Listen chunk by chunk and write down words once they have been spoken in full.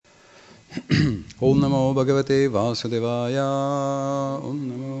Om Namo Bhagavate Vasudevaya. Om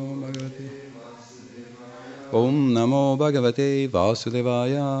Namo Bhagavate. Om Namo Bhagavate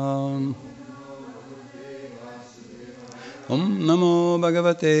Vasudevaya. Om Namo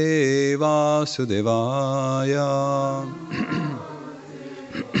Bhagavate Vasudevaya.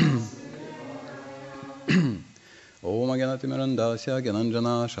 Om Agyanatimirandasya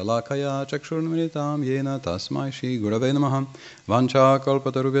Gyananjana Shalakaya Chakshurnamritam Yena Tasmai Shri Gurave Namaha Vancha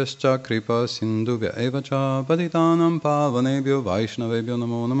Kalpatarubhyascha Kripa Sindhubhya Evacha Patitanam Pavanebhyo Vaishnavebhyo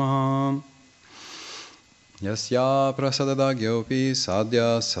Namo Namaha Yasya Prasadadagyopi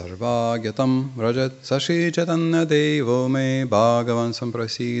Sadhya Sarvagyatam Rajat Sashi Chaitanya Devo Me Bhagavan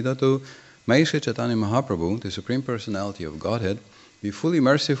Samprasidatu. May Shri Chaitanya Mahaprabhu, the Supreme Personality of Godhead, be fully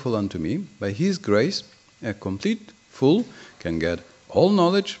merciful unto me. By His grace, a complete fool can get all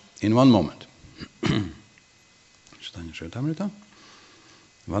knowledge in one moment. Chaitanya Charitamrita.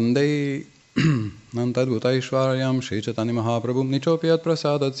 Vande Nantadbhutaishwaryam Shri Chaitanya Mahaprabhu Nichopiyat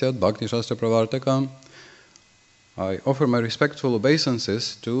Prasadat Syad Bhakti Shastra Pravartakam. I offer my respectful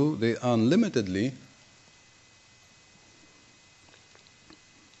obeisances to the unlimitedly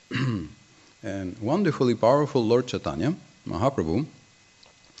and wonderfully powerful Lord Chaitanya Mahaprabhu,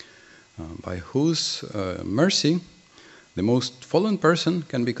 by whose mercy the most fallen person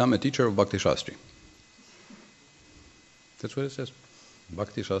can become a teacher of Bhakti Shastri. That's what it says.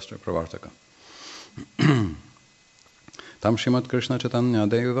 Bhakti Shastra Pravartaka. Tam Shrimat Krishna Chaitanya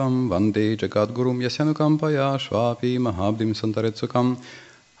Devam Vande Jagat Gurum Yasyanukampaya Shvapi Mahabdim Santaretsukam.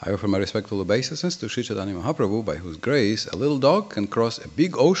 I offer my respectful obeisances to Sri Chaitanya Mahaprabhu, by whose grace a little dog can cross a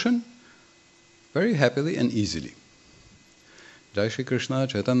big ocean very happily and easily. Jai Shri Krishna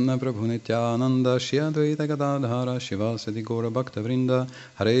Chaitanya Prabhu Nityananda Shri Advaita Gadadhara Shivasati Gaura Bhakta Vrinda.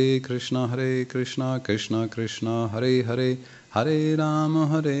 Hare Krishna Krishna Krishna Hare Hare Hare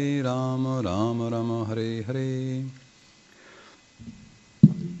Rama Rama Rama Hare Hare.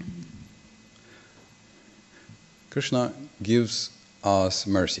 Krishna gives us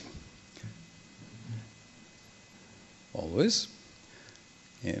mercy. Always.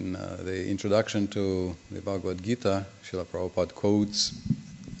 In the introduction to the Bhagavad Gita, Srila Prabhupada quotes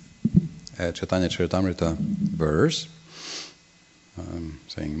a Chaitanya Charitamrita verse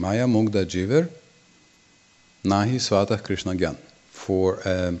saying, Maya Mugda Jiver Nahi Svatah Krishna Gyan. For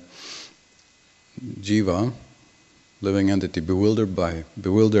a jiva, living entity bewildered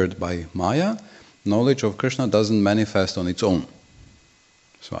by Maya, knowledge of Krishna doesn't manifest on its own.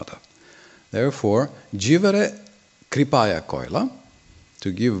 Svata. Therefore, Jivare Kripaya Koila,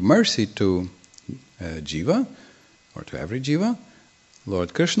 to give mercy to jiva, or to every jiva,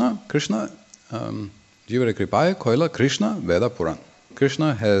 Lord Krishna, Jivare Kripaya Koila Krishna Veda Purana.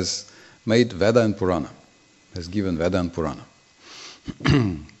 Krishna has made Veda and Purana, has given Veda and Purana.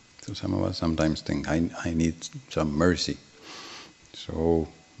 So some of us sometimes think, I need some mercy. So,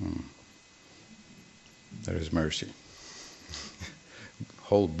 there is mercy.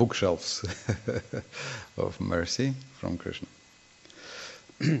 Whole bookshelves of mercy from Krishna.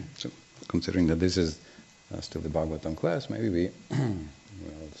 So, considering that this is still the Bhagavatam class, maybe we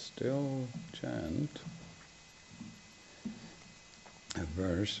will still chant a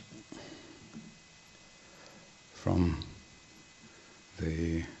verse from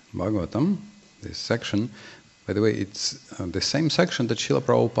the Bhagavatam, this section. By the way, it's the same section that Srila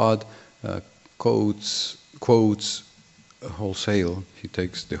Prabhupada quotes wholesale. He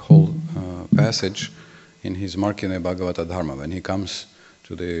takes the whole passage in his Markine Bhagavata Dharma. When he comes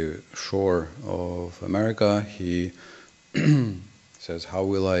to the shore of America, he says, how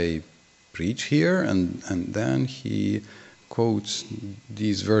will I preach here? And then he quotes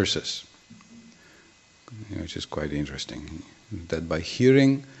these verses, which is quite interesting. That by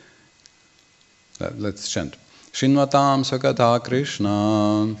hearing, let's chant. Shinvatam Sakata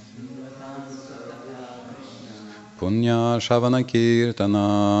Krishna Punya Shavana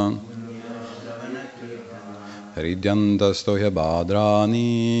Kirtana Hridyantastohya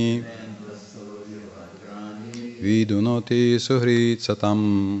Bhadrani Vidunoti Suhrit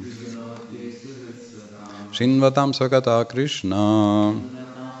Satam Shinvatam Sakata Krishna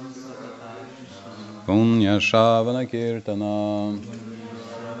Punya Shavana Kirtana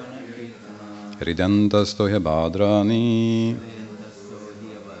Hridyantastohya Bhadrani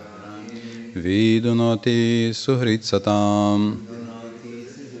Vidunoti Suhrit Satam.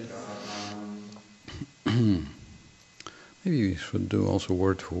 Maybe we should do also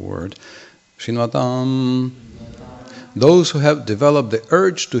word for word. Shinvatam. Those who have developed the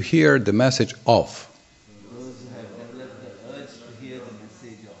urge to hear the message of.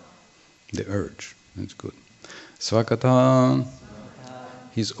 The urge. That's good. Svakata.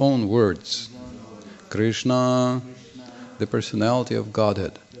 his own words. Krishna, the personality of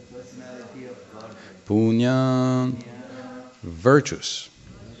Godhead. Punya, virtues.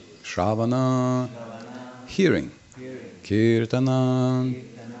 Shravana, hearing. Kirtana,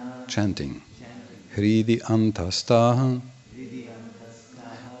 chanting. Hridi antastha,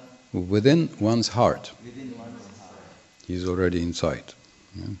 within one's heart. He's already inside.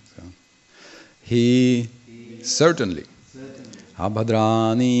 Yeah, so. He certainly,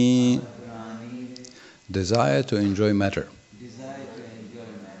 abhadrani, desire to enjoy matter.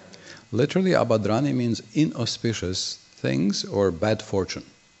 Literally, abhadrani means inauspicious things or bad fortune.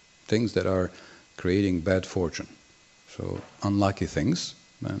 Things that are creating bad fortune. So, unlucky things.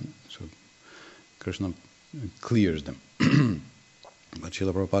 And so, Krishna clears them. But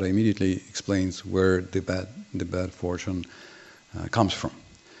Srila Prabhupada immediately explains where the bad fortune comes from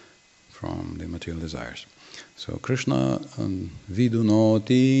the material desires. So Krishna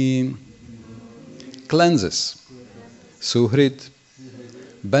vidunoti, cleanses, suhrit,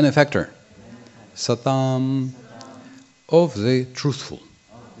 benefactor, satam, of the truthful,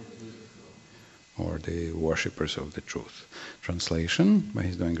 or the worshippers of the truth. Translation by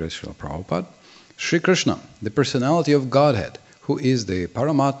His Divine Grace Srila Prabhupada. Sri Krishna, the personality of Godhead, who is the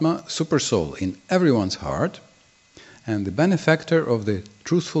Paramatma Supersoul in everyone's heart, and the benefactor of the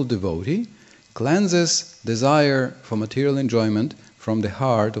truthful devotee, cleanses desire for material enjoyment from the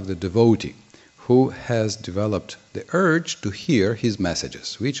heart of the devotee, who has developed the urge to hear his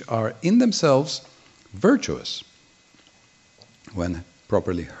messages, which are in themselves virtuous when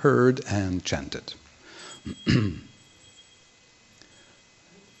properly heard and chanted.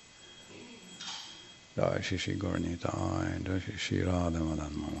 Jai Shri Gauranitai, Jai Shri Radha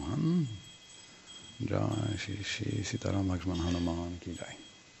Madan Mohan, Jai Shri Sitaram Lakshman Hanuman Ki Jai.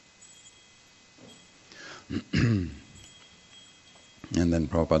 And then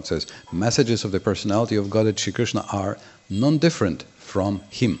Prabhupada says, messages of the personality of Godhead Shri Krishna are non-different from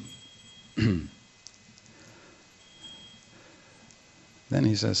him. Then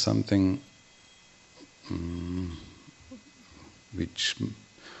he says something which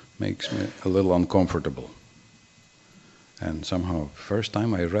makes me a little uncomfortable. And somehow, first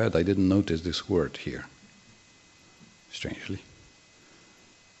time I read, I didn't notice this word here. Strangely.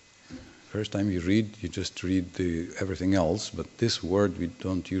 First time you read, you just read everything else, but this word we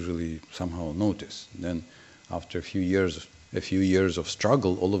don't usually somehow notice. Then after a few years of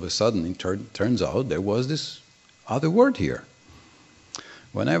struggle, all of a sudden it turns out there was this other word here.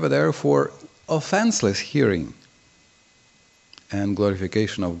 Whenever therefore offenseless hearing and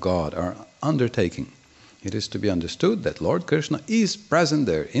glorification of God are undertaking, it is to be understood that Lord Krishna is present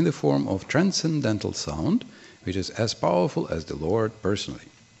there in the form of transcendental sound, which is as powerful as the Lord personally.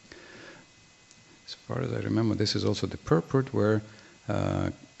 As far as I remember, this is also the purport where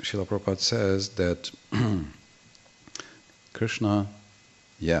Srila Prabhupada says that Krishna,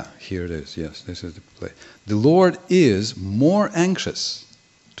 here it is, yes, this is the place. The Lord is more anxious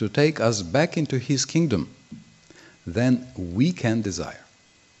to take us back into His kingdom than we can desire.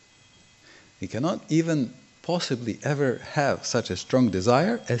 We cannot even possibly ever have such a strong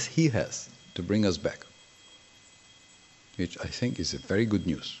desire as He has to bring us back, which I think is a very good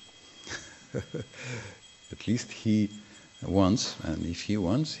news. At least He wants, and if He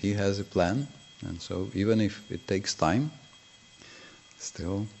wants, He has a plan, and so even if it takes time,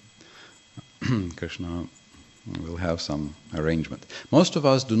 still Krishna will have some arrangement. Most of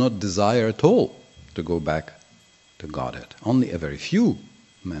us do not desire at all to go back to Godhead. Only a very few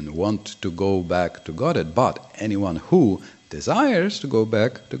men want to go back to Godhead, but anyone who desires to go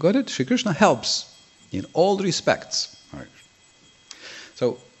back to Godhead, Sri Krishna helps in all respects. Right.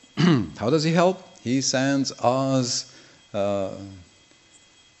 So, how does He help? He sends us, there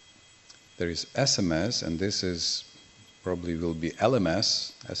is SMS, and this is probably will be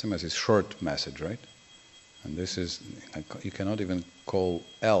LMS. SMS is short message, right? And this is, you cannot even call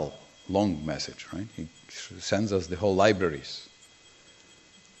L, long message, right? He sends us the whole libraries.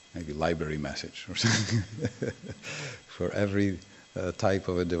 Maybe library message or something for every type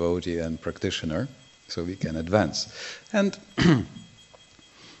of a devotee and practitioner, so we can advance. And I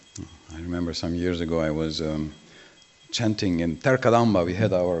remember some years ago I was chanting in Terkadamba. We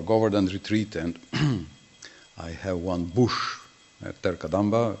had our Govardhan retreat, and I have one bush at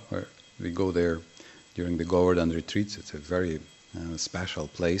Terkadamba where we go there during the Govardhan retreats. It's a very special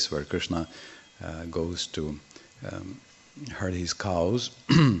place where Krishna goes to herd his cows.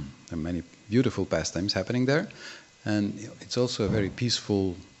 There are many beautiful pastimes happening there, and it's also a very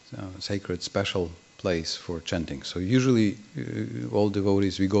peaceful, sacred, special place for chanting. So usually all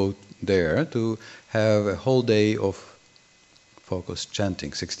devotees, we go there to have a whole day of focused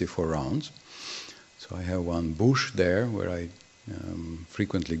chanting, 64 rounds. So I have one bush there where I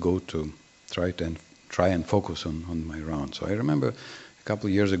frequently go to try and focus on my round. So I remember a couple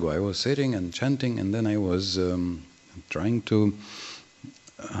of years ago I was sitting and chanting, and then I was trying to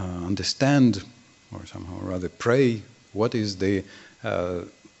understand, or somehow rather pray, what is the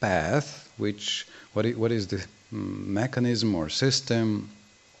path, what is the mechanism or system,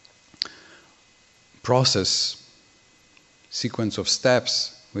 process, sequence of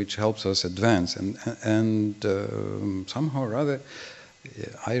steps which helps us advance, and somehow or other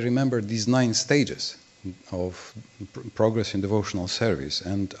I remember these 9 stages of progress in devotional service,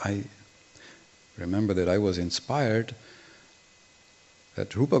 and I remember that I was inspired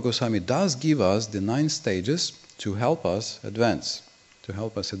that Rupa Goswami does give us the 9 stages to help us advance,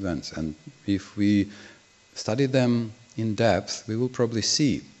 and if we study them in depth, we will probably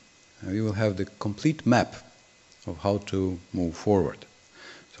see, we will have the complete map of how to move forward.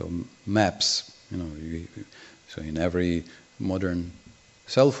 So maps, so in every modern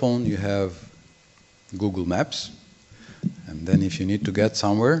cell phone you have Google Maps, and then if you need to get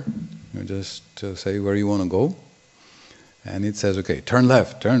somewhere, you just say where you want to go, and it says, okay, turn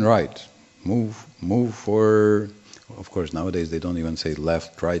left, turn right, move for, of course nowadays they don't even say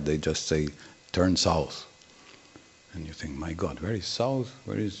left, right, they just say turn south. And you think, my God, where is south?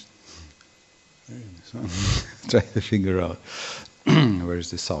 Where is try to figure out where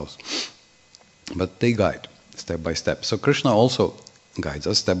is the south. But they guide step by step. So Krishna also guides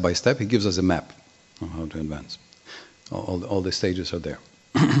us step by step. He gives us a map of how to advance. All the stages are there.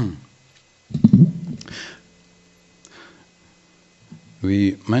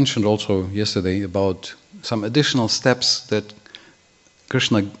 We mentioned also yesterday about some additional steps that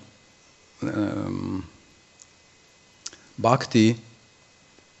Krishna Bhakti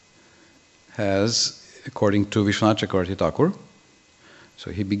has according to Vishwanath Chakravarti Thakur.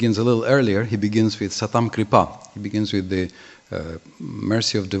 So he begins a little earlier. He begins with Satam Kripa. He begins with the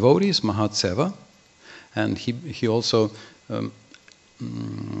mercy of devotees, Mahat Seva, and he also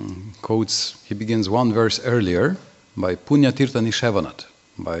quotes. He begins one verse earlier by Punya Tirtha Nishevanat,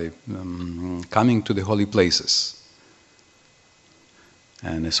 by coming to the holy places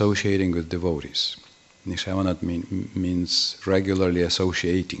and associating with devotees. Nishevanat means regularly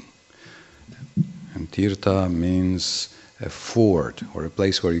associating, and Tirtha means a ford or a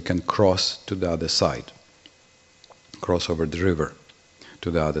place where you can cross to the other side, cross over the river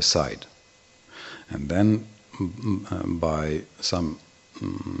to the other side. And then by some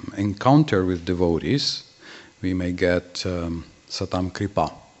encounter with devotees, we may get Satam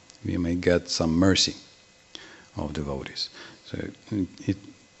Kripa, we may get some mercy of devotees. So it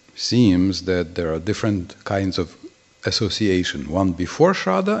seems that there are different kinds of association, one before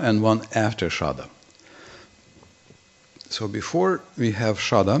Shraddha and one after Shraddha. So before we have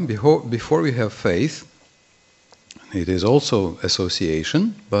Shraddha, before we have faith, it is also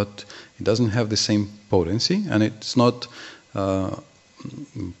association, but it doesn't have the same potency, and it's not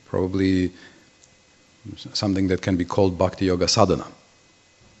probably something that can be called Bhakti Yoga Sadhana.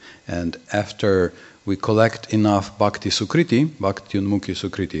 And after we collect enough Bhakti Sukriti, Bhakti Unmukhi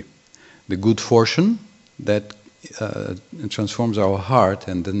Sukriti, the good fortune that transforms our heart,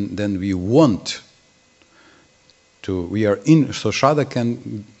 and then we want to, we are in, so Shraddha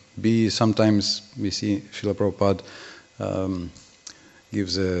can be, sometimes we see Srila Prabhupada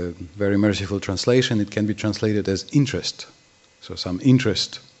gives a very merciful translation. It can be translated as interest. So some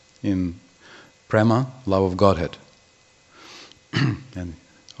interest in prema, love of Godhead. And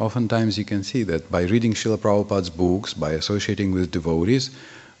oftentimes you can see that by reading Srila Prabhupada's books, by associating with devotees,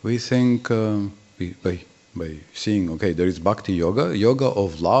 we think, by seeing, okay, there is Bhakti Yoga, Yoga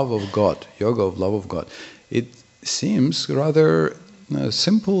of love of God, Yoga of love of God. It seems rather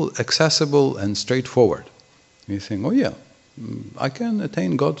simple, accessible, and straightforward. You think, oh yeah, I can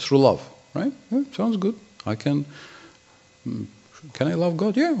attain God through love, right? Yeah, sounds good. Can I love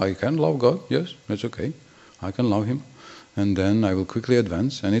God? Yeah, I can love God. Yes, that's okay. I can love Him. And then I will quickly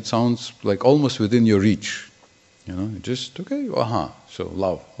advance. And it sounds like almost within your reach. Just, okay, so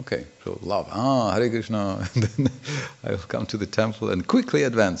love. Okay, so love. Hare Krishna. And then I will come to the temple and quickly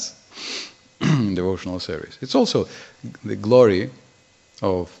advance in devotional service. It's also the glory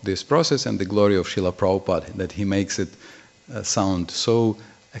of this process and the glory of Srila Prabhupada that he makes it sound so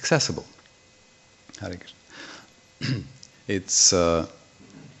accessible. Hare Krishna. It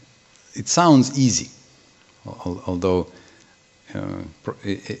sounds easy, although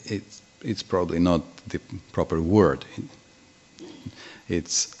it's probably not the proper word.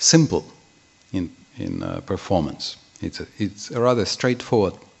 It's simple in performance. It's a rather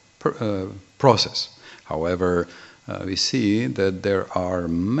straightforward process. However, we see that there are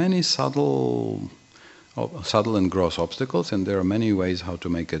many subtle and gross obstacles, and there are many ways how to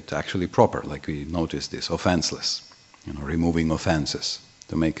make it actually proper, like we noticed this, offenseless, removing offenses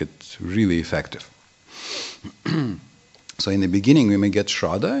to make it really effective. So in the beginning we may get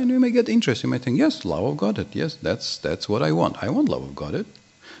Shraddha and we may get interest. You may think, yes, love of Godhead, yes, that's what I want. I want love of Godhead.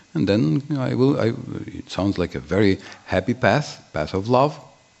 And then it sounds like a very happy path of love.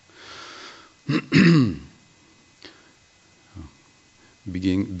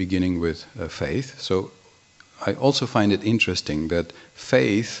 Beginning with faith. So I also find it interesting that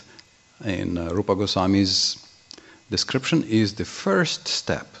faith in Rupa Goswami's description is the first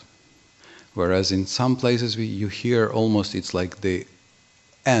step, whereas in some places you hear almost it's like the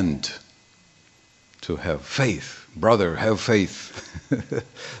end. To have faith, brother, have faith,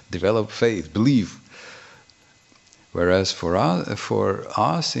 develop faith, believe. Whereas for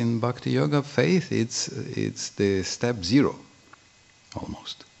us in Bhakti Yoga, faith it's the step 0,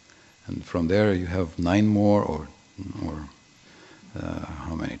 almost, and from there you have 9 more or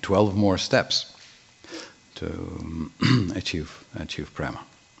how many? 12 more steps to achieve prema.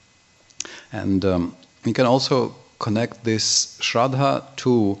 And we can also connect this Shraddha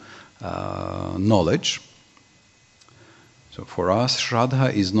to knowledge. So for us,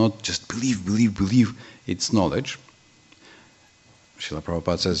 Shraddha is not just believe, it's knowledge. Srila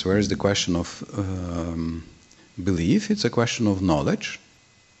Prabhupada says, where is the question of belief? It's a question of knowledge.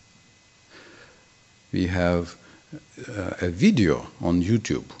 We have a video on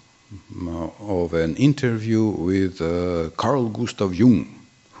YouTube of an interview with Carl Gustav Jung,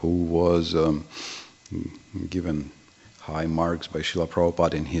 who was given high marks by Srila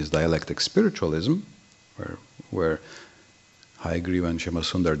Prabhupada in his dialectic spiritualism, where Hayagriva and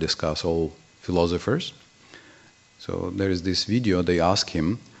Shyamasundar discuss all philosophers. So there is this video, they ask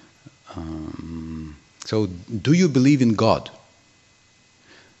him, so do you believe in God?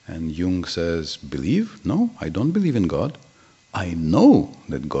 And Jung says, believe? No, I don't believe in God. I know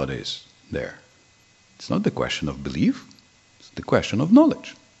that God is there. It's not the question of belief, it's the question of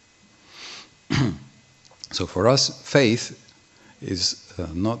knowledge. So for us, faith is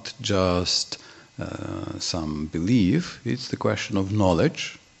not just some belief, it's the question of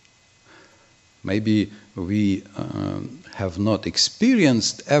knowledge. Maybe we have not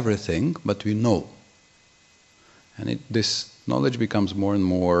experienced everything, but we know. And this knowledge becomes more and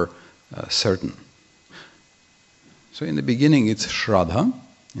more certain. So in the beginning it's Shraddha,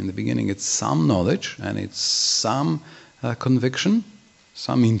 in the beginning it's some knowledge, and it's some conviction,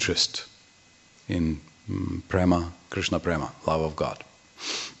 some interest in prema, Krishna prema, love of God.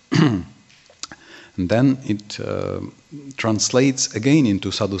 And then it translates again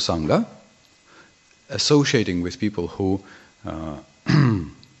into sadhu sangha, associating with people who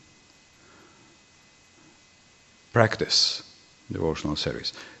practice devotional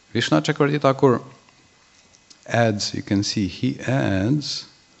service. Vishwanath Chakravarti Thakur adds, you can see he adds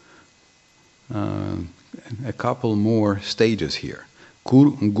a couple more stages here.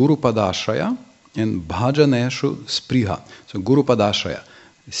 Guru Padashraya and Bhajaneshu Spriha. So Guru Padashraya,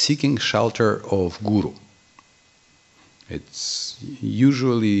 seeking shelter of Guru. It's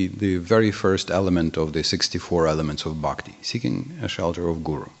usually the very first element of the 64 elements of Bhakti, seeking a shelter of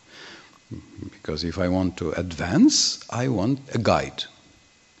Guru. Because if I want to advance, I want a guide.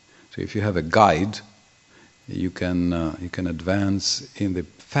 So if you have a guide, you can advance in the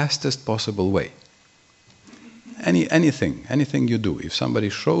fastest possible way. Anything you do, if somebody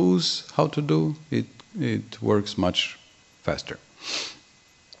shows how to do it, it works much faster.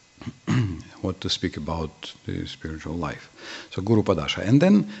 What to speak about the spiritual life. So Guru Padasha. And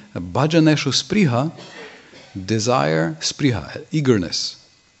then Bhajaneshu Spriha, desire, Spriha, eagerness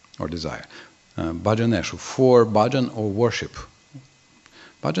or desire. Bhajaneshu, for bhajan or worship.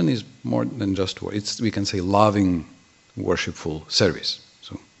 Bhajan is more than just worship. We can say loving, worshipful service.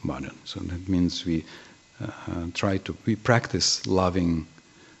 So bhajan. So that means we practice loving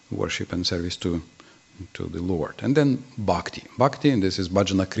worship and service to the Lord. And then bhakti. Bhakti, and this is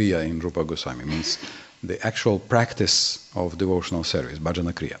bhajana kriya in Rupa Goswami, means the actual practice of devotional service,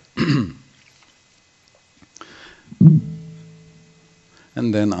 bhajana kriya.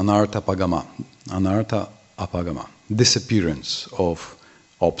 And then anartha apagama, disappearance of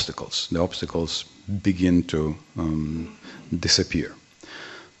obstacles. The obstacles begin to disappear.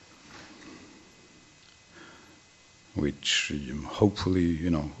 Which hopefully,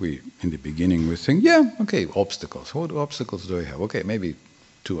 we in the beginning we think, okay, obstacles. What obstacles do I have? Okay, maybe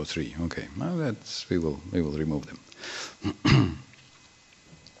 2 or 3. Okay, well, we will remove them.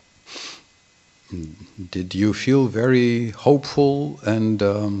 Did you feel very hopeful and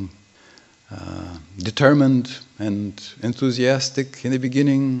determined and enthusiastic in the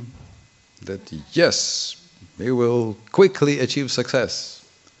beginning that yes, we will quickly achieve success.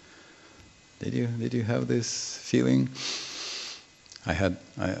 Did you have this feeling? I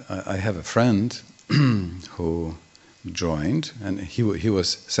have a friend who joined, and he was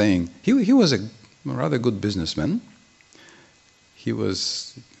saying he was a rather good businessman. It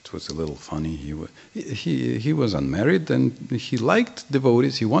was a little funny. He was unmarried, and he liked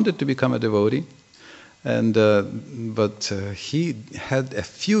devotees. He wanted to become a devotee, and but he had a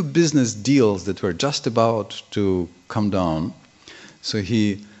few business deals that were just about to come down. So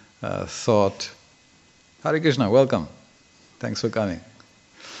he thought, Hare Krishna, welcome. Thanks for coming.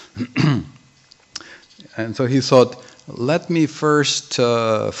 And so he thought, let me first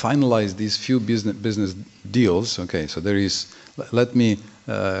finalize these few business deals. Okay, so let me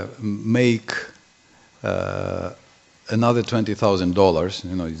make another $20,000.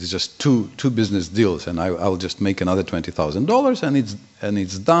 You know, it's just two business deals, and I'll just make another $20,000, and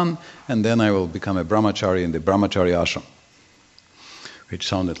it's done. And then I will become a brahmachari in the brahmachari ashram, which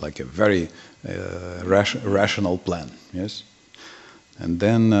sounded like a very rational plan. Yes. And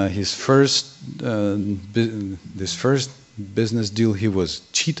then this first business deal, he was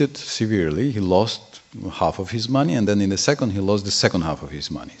cheated severely. He lost half of his money, and then in the second, he lost the second half of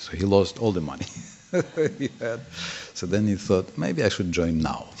his money. So he lost all the money he had. So then he thought, maybe I should join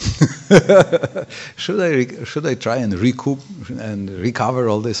now. Should I try and recoup and recover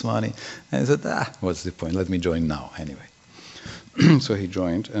all this money? And he said, what's the point? Let me join now anyway. So he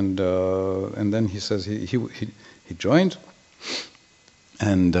joined, and then he says he joined.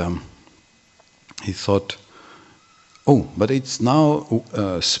 And he thought, oh, but it's now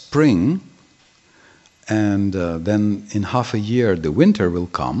spring, and then in half a year the winter will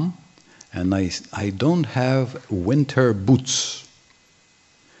come, and I don't have winter boots,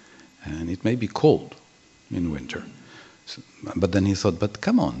 and it may be cold in winter. So, but then he thought, but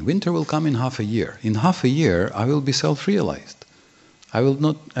come on, winter will come in half a year. In half a year I will be self-realized. I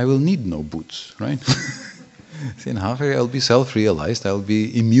will need no boots, right? In half a year I'll be self-realized, I'll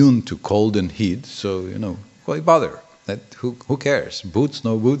be immune to cold and heat, so, why bother? Who cares? Boots,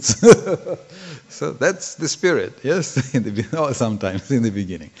 no boots? So that's the spirit, yes? Sometimes in the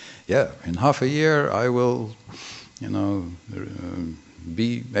beginning. Yeah, in half a year I will,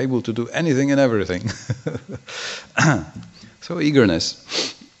 be able to do anything and everything. So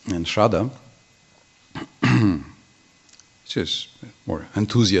eagerness and Shraddha, just more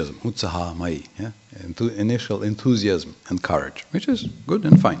enthusiasm, utsaha mai, yeah? Initial enthusiasm and courage, which is good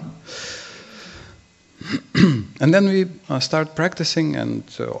and fine. And then we start practicing, and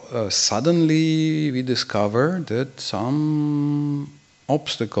suddenly we discover that some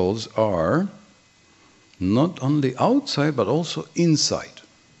obstacles are not only outside but also inside.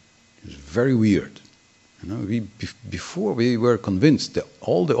 It's very weird. Before we were convinced that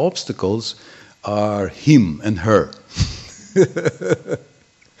all the obstacles are him and her.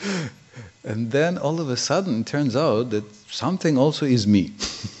 And then all of a sudden it turns out that something also is me.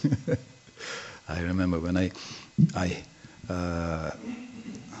 I remember when I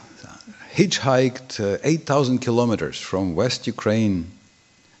hitchhiked 8,000 kilometers from West Ukraine,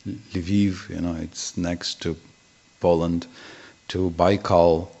 Lviv, it's next to Poland, to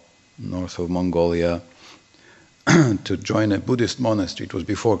Baikal, north of Mongolia, to join a Buddhist monastery. It was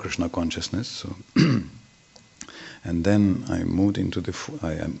before Krishna consciousness, so. And then I moved into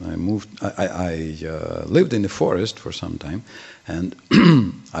I lived in the forest for some time, and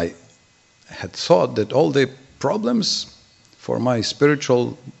I had thought that all the problems for my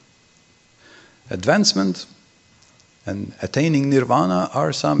spiritual advancement and attaining nirvana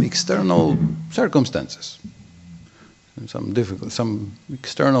are some external circumstances, and some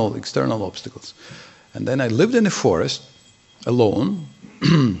external obstacles. And then I lived in the forest alone,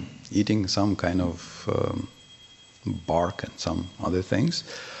 eating some kind of bark and some other things.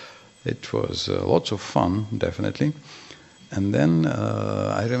 It was lots of fun, definitely. And then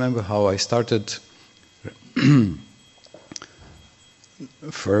I remember how I started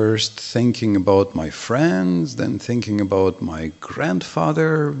first thinking about my friends, then thinking about my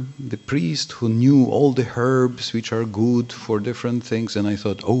grandfather, the priest who knew all the herbs which are good for different things. And I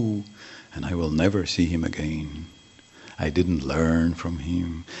thought, oh, and I will never see him again. I didn't learn from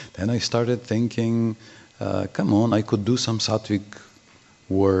him. Then I started thinking, come on, I could do some sattvic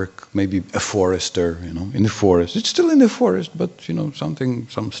work, maybe a forester, in the forest. It's still in the forest, but,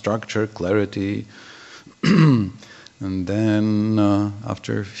 some structure, clarity. And then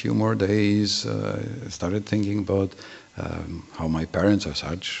after a few more days, I started thinking about how my parents are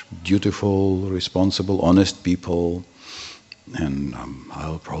such dutiful, responsible, honest people. and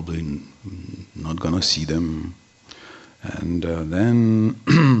I'll probably not gonna see them. And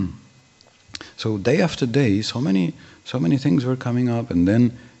then, so day after day, so many things were coming up. And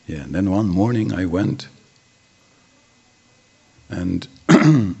then, and then one morning I went and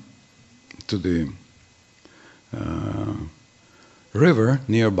to the river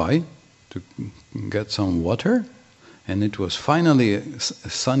nearby to get some water, and it was finally a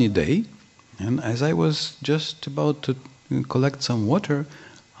sunny day. And as I was just about to collect some water,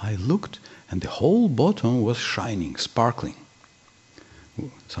 I looked, and the whole bottom was shining, sparkling.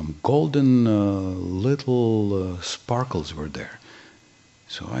 Some golden little sparkles were there.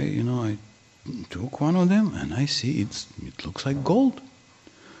 So I took one of them, and I see it looks like gold.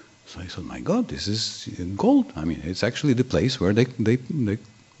 So I thought, my God, this is gold. I mean, it's actually the place where they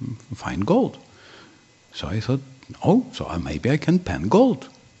find gold. So I thought, so maybe I can pan gold,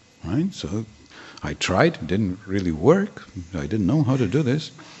 right? So I tried. It didn't really work. I didn't know how to do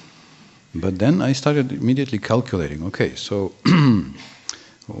this. But then I started immediately calculating. Okay, so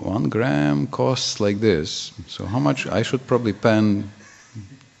 1 gram costs like this. So how much I should probably pan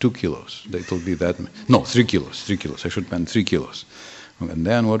 2 kilos? That will be that. No, 3 kilos. 3 kilos. I should pan 3 kilos. And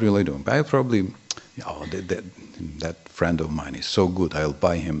then what will I do? I probably, that friend of mine is so good. I'll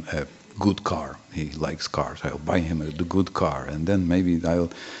buy him a good car. He likes cars. I'll buy him a good car, and then maybe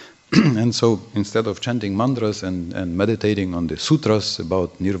I'll. And so instead of chanting mantras and meditating on the sutras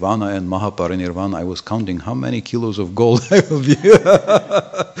about nirvana and mahaparinirvana, I was counting how many kilos of gold I will be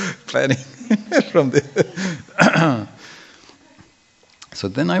planning from the. So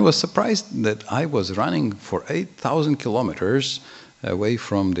then I was surprised that I was running for 8,000 kilometers away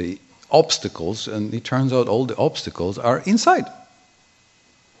from the obstacles, and it turns out all the obstacles are inside.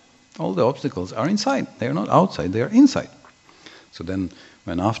 All the obstacles are inside. They are not outside, they are inside. So then,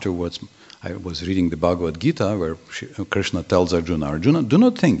 when afterwards I was reading the Bhagavad Gita, where Krishna tells Arjuna, do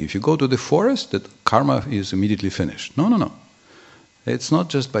not think, if you go to the forest, that karma is immediately finished. No. It's not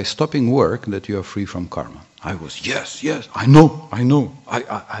just by stopping work that you are free from karma. I was, yes, I know.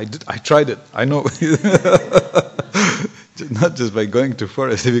 I tried it, I know. Not just by going to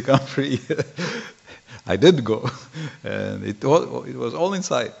forest you become free. I did go, and it was all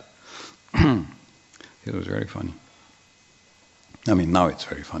inside. It was very funny. I mean, now it's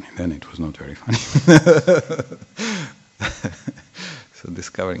very funny. Then it was not very funny. So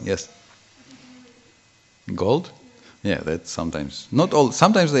discovering, yes. Gold? Yeah, that's sometimes, not all,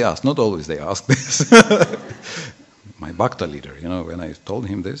 sometimes they ask, not always they ask this. My Bhakta leader, when I told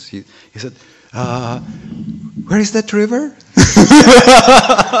him this, he said, where is that river?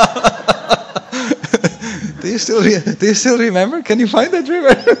 Do you still remember? Can you find that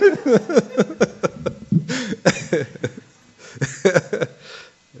river?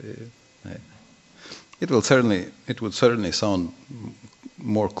 It would certainly sound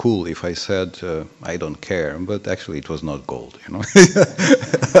more cool if I said I don't care, but actually it was not gold.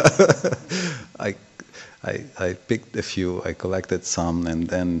 I picked a few, I collected some, and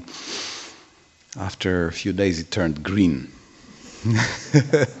then after a few days it turned green. I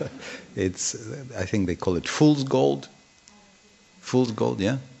think they call it fool's gold. Fool's gold,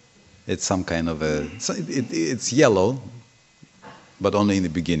 yeah. It's some kind of it's yellow, but only in the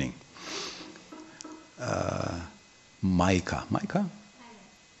beginning. Mica,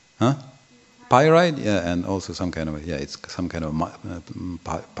 huh? Pyrite, yeah, and also some kind of it's some kind of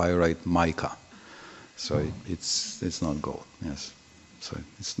pyrite mica. So it's not gold, yes. So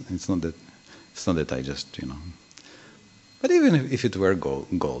it's not that I just But even if it were gold,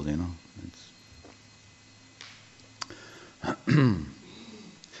 it's.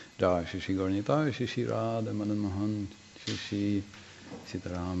 Jai Shri Gaurnita, Shri Radha Madan Mohan, Shri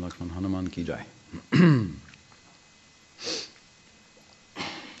Sitaram Lakshman Hanuman ki Jai.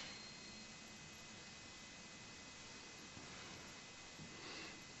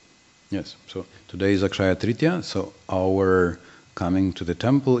 Yes, so today is Akshaya Tritiya, so our coming to the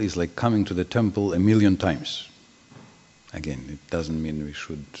temple is like coming to the temple 1,000,000 times. Again, it doesn't mean we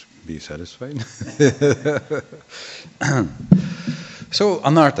should be satisfied. So,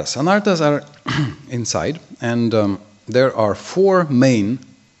 anarthas. Anarthas are inside, and there are 4 main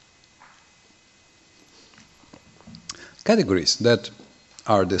categories that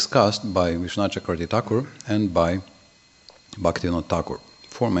are discussed by Vishwanath Chakravarti Thakur and by Bhaktivinoda Thakur.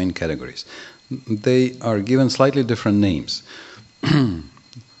 4 main categories. They are given slightly different names by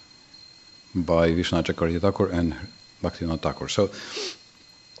Vishwanath Chakravarti Thakur and Bhaktivinoda Thakur. So,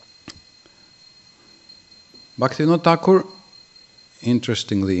 Bhaktivinoda Thakur,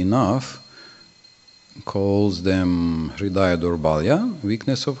 interestingly enough, calls them Hridaya Durbalya,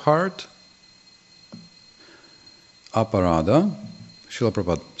 weakness of heart, aparada. Srila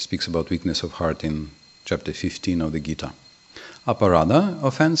Prabhupada speaks about weakness of heart in chapter 15 of the Gita. Aparada,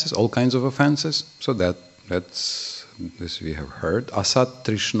 offenses, all kinds of offenses. So that's this we have heard. Asat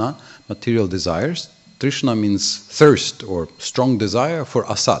trishna, material desires. Trishna means thirst or strong desire for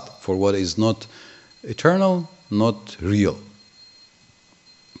asat, for what is not eternal, not real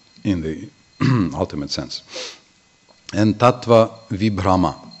in the ultimate sense. And tattva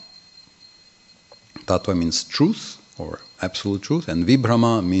vibhrama. Tattva means truth or absolute truth, and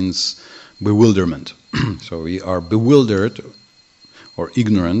vibhrama means bewilderment. So we are bewildered or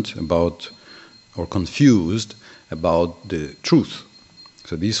ignorant about or confused about the truth.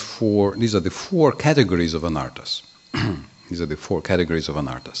 So these are the four categories of anarthas. These are the four categories of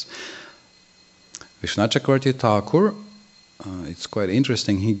anarthas. Vishwanath Chakravarti Thakur, it's quite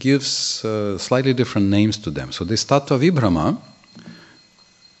interesting, he gives slightly different names to them. So this tattva vibhrama,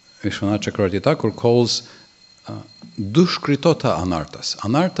 Vishwanath Chakravarti Thakur calls dushkritota anarthas,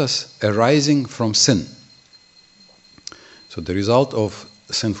 anarthas arising from sin. So the result of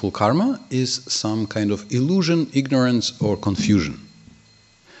sinful karma is some kind of illusion, ignorance, or confusion.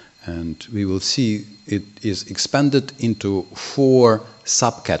 And we will see it is expanded into four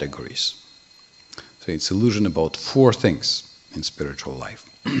subcategories. So it's illusion about four things in spiritual life.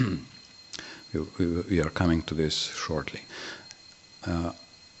 We are coming to this shortly.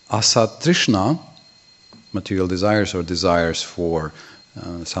 Asatrishna, material desires or desires for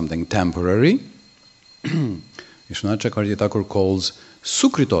something temporary, Vishwanath Chakravarti Thakur calls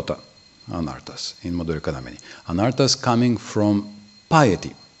sukritota anarthas in Madhurya Kadambini. Anarthas coming from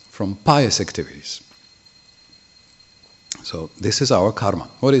piety, from pious activities. So this is our karma.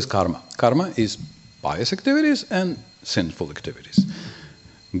 What is karma? Karma is pious activities and sinful activities.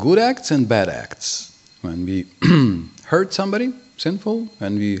 Good acts and bad acts. When we hurt somebody, sinful.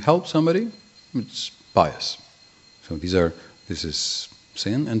 When we help somebody, it's pious. So this is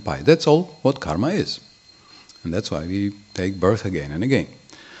sin and piety. That's all what karma is. And that's why we take birth again and again.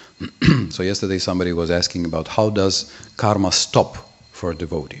 So yesterday somebody was asking about how does karma stop for a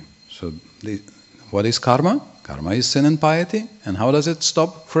devotee. So what is karma? Karma is sin and piety. And how does it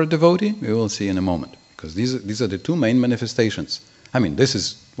stop for a devotee? We will see in a moment. Because these are the two main manifestations. I mean, this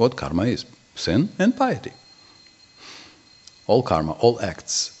is what karma is. Sin and piety. All karma, all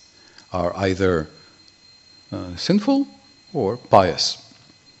acts are either sinful or pious.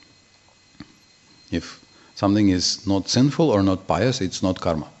 If something is not sinful or not pious, it's not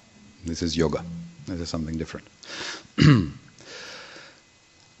karma. This is yoga. This is something different.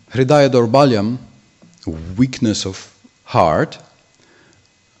 Hridaya Dorbalyam, weakness of heart,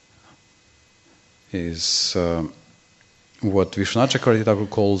 is what Vishwanath Chakravarti Thakur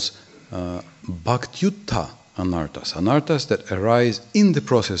calls bhaktyutta anarthas. Anarthas that arise in the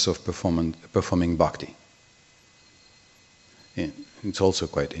process of performing bhakti. It's also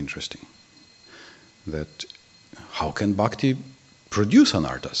quite interesting that how can bhakti produce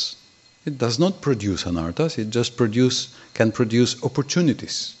anarthas? It does not produce anarthas, it just can produce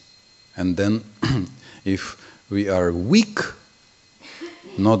opportunities. And then if we are weak,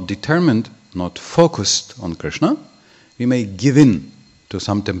 not determined, not focused on Krishna, we may give in to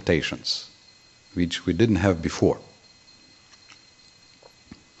some temptations which we didn't have before.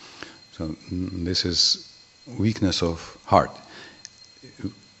 So this is weakness of heart.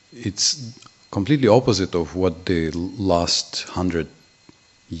 It's completely opposite of what the last 100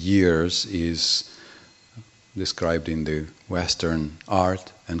 years is described in the Western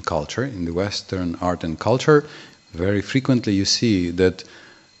art and culture. In the Western art and culture, very frequently you see that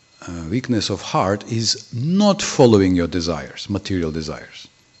weakness of heart is not following your desires, material desires.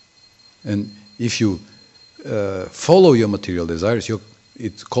 And if you follow your material desires,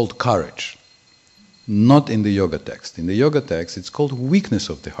 it's called courage. Not in the yoga text. In the yoga text, it's called weakness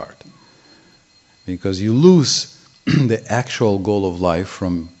of the heart. Because you lose the actual goal of life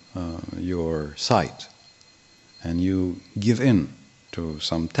from your sight. And you give in to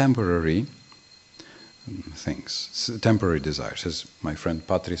some temporary things, temporary desires. As my friend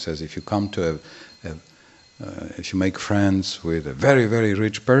Patri says, if you come to if you make friends with a very, very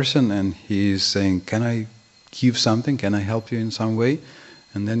rich person and he is saying, can I give something? Can I help you in some way?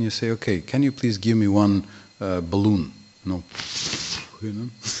 And then you say, okay, can you please give me one balloon? No. You know?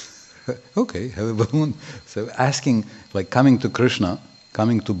 Okay, have a balloon. So asking, like coming to Krishna,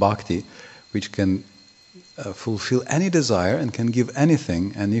 coming to Bhakti, which can fulfill any desire and can give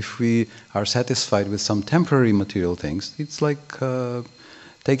anything, and if we are satisfied with some temporary material things, it's like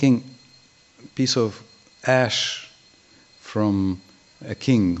taking a piece of ash from a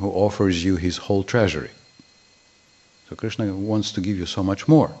king who offers you his whole treasury. So Krishna wants to give you so much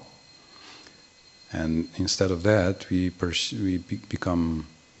more. And instead of that, become,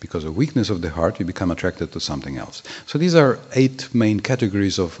 because of weakness of the heart, we become attracted to something else. So these are 8 main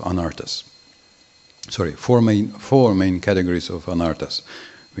categories of anarthas. Sorry, four main categories of anarthas,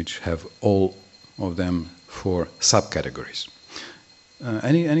 which have all of them 4 subcategories.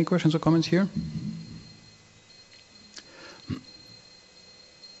 Any questions or comments here?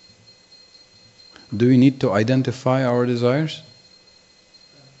 Do we need to identify our desires?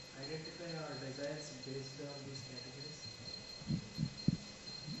 Identify our desires based on these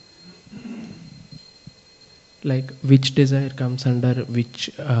categories. Like which desire comes under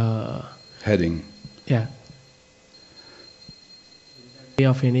which Heading. Yeah. Be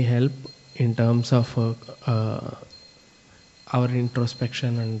of any help in terms of our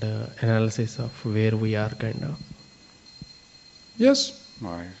introspection and analysis of where we are, kind of. Yes,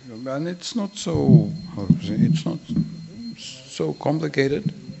 and it's not so. It's not so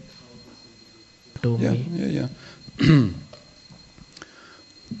complicated. To Yeah, me. yeah.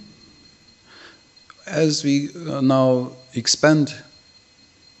 As we now expand,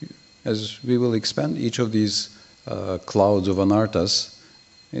 as we will expand each of these clouds of anarthas,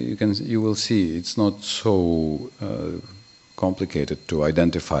 you will see it's not so complicated to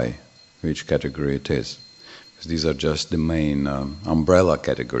identify which category it is. Because these are just the main umbrella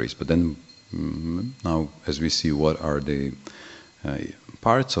categories. But then now, as we see what are the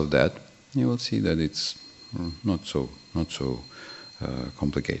parts of that, you will see that it's not so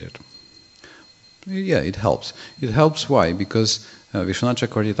complicated. Yeah, it helps. It helps why? Because Vishwanath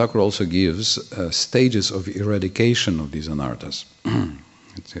Chakravarti Thakur also gives stages of eradication of these anarthas,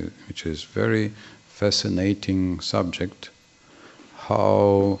 which is very fascinating subject.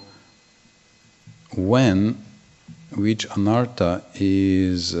 How, when, which anartha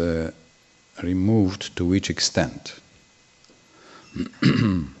is removed to which extent.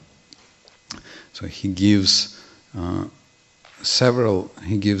 So he gives several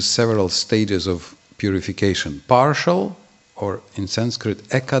stages of purification. Partial, or in Sanskrit,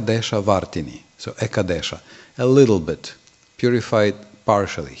 ekadesha vartini. So ekadesha, a little bit, purified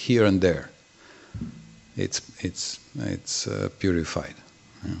partially, here and there. It's purified.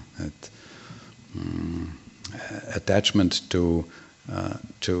 Attachment to,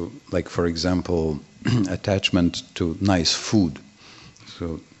 like for example, attachment to nice food.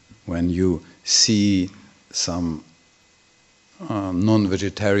 So when you see some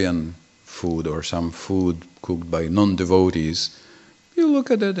non-vegetarian food or some food cooked by non-devotees, you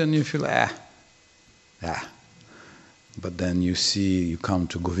look at it and you feel, But then you come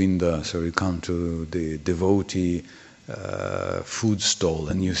to Govinda, so you come to the devotee food stall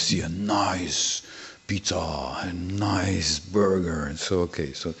and you see a nice pizza, a nice burger. And so,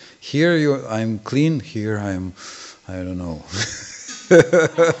 okay, so here I'm clean, here I don't know.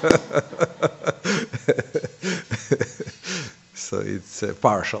 So it's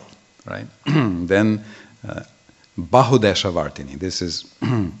partial, right? Then Bahudesha Vartini, this is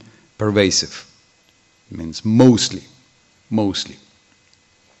pervasive, means mostly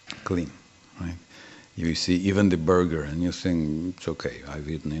clean, right? You see even the burger and you think, it's okay, I've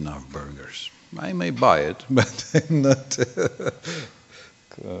eaten enough burgers. I may buy it, but I'm not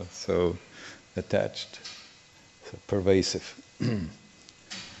so attached, so pervasive.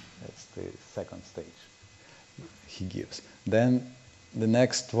 That's the second stage he gives. Then the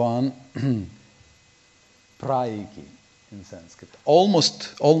next one, prayiki in Sanskrit,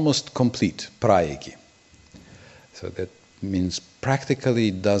 almost complete prayiki. So that means practically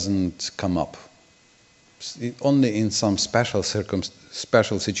it doesn't come up. Only in some special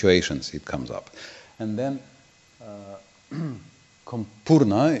situations it comes up. And then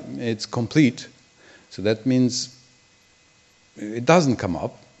Purna, it's complete. So that means it doesn't come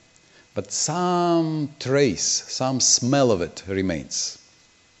up, but some trace, some smell of it remains.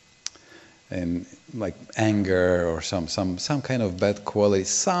 And like anger or some kind of bad quality,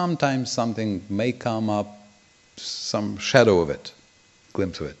 sometimes something may come up, some shadow of it,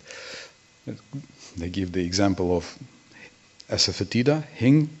 glimpse of it. They give the example of asafoetida,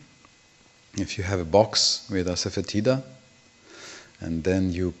 hing. If you have a box with asafoetida and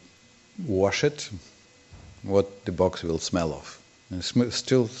then you wash it, what the box will smell of? It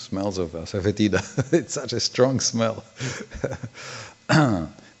still smells of asafoetida. It's such a strong smell.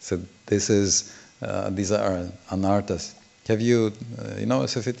 So this is these are anarthas. Have you know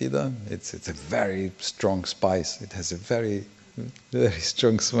asafoetida? It's a very strong spice. It has a very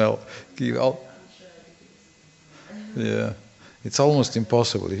strong smell. Yeah, it's almost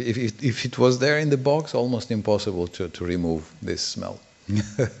impossible. If it was there in the box, almost impossible to remove this smell.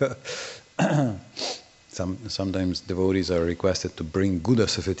 Sometimes devotees are requested to bring good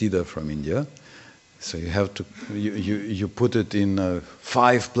asafoetida from India, So you have to you put it in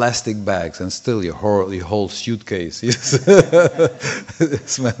 5 plastic bags, and still your whole suitcase is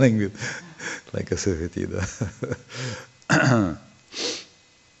smelling like a Sefetida.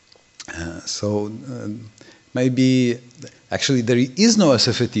 So maybe actually there is no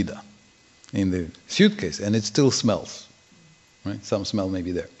Sefetida in the suitcase, and it still smells. Right? Some smell may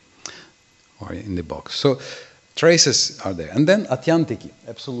be there, or in the box. So traces are there, and then Atyantiki,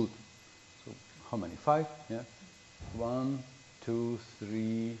 absolute. How many? 5? Yeah. 1, 2,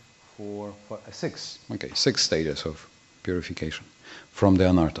 3, 4, 5, 6. Okay, 6 stages of purification from the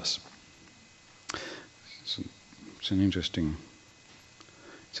anarthas. It's an interesting.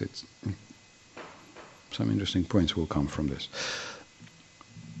 Some interesting points will come from this.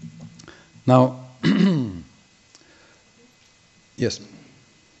 Now, yes.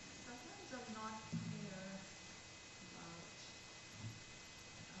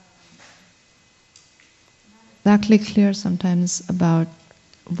 Exactly clear sometimes about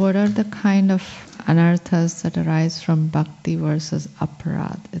what are the kind of anarthas that arise from bhakti versus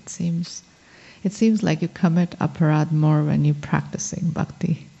aparad. It seems like you commit aparad more when you're practicing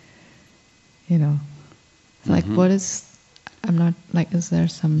bhakti. You know, like what is? I'm not like. Is there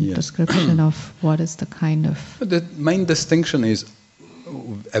some description of what is the kind of? The main distinction is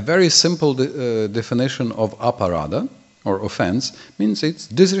a very simple definition of aparada or offense means it's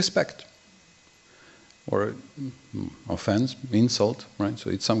disrespect. Or offense, insult, right? So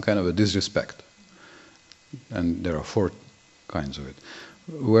it's some kind of a disrespect. And there are 4 kinds of it.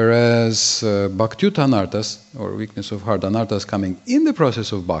 Whereas bhaktyuta anarthas, or weakness of heart anarthas coming in the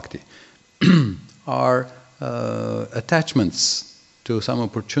process of bhakti, are attachments to some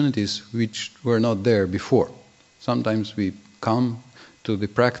opportunities which were not there before. Sometimes we come to the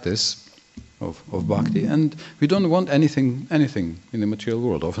practice of bhakti, and we don't want anything in the material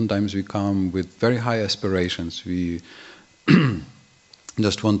world. Oftentimes we come with very high aspirations. We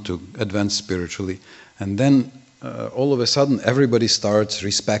just want to advance spiritually, and then all of a sudden everybody starts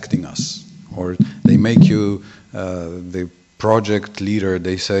respecting us, or they make you the project leader.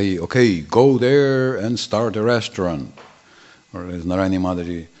 They say, okay, go there and start a restaurant. Or as Narayani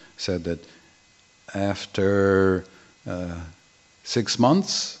Mataji said that after 6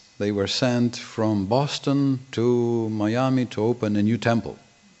 months they were sent from Boston to Miami to open a new temple.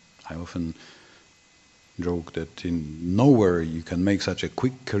 I often joke that in nowhere you can make such a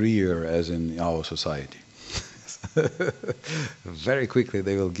quick career as in our society. Very quickly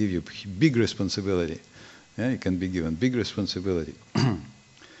they will give you big responsibility. Yeah, you can be given big responsibility.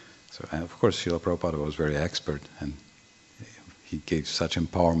 So, and of course, Srila Prabhupada was very expert, and he gave such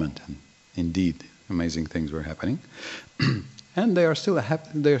empowerment, and indeed, amazing things were happening. And they are still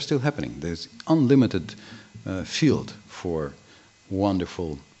happening. There's unlimited field for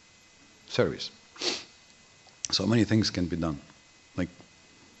wonderful service. So many things can be done. Like,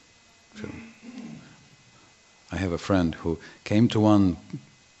 so I have a friend who came to one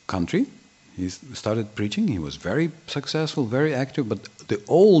country. He started preaching. He was very successful, very active. But the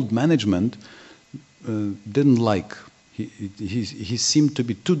old management didn't like. He seemed to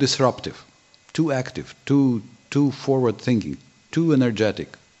be too disruptive, too active, too forward-thinking, too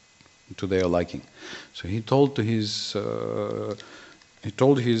energetic to their liking. So he told his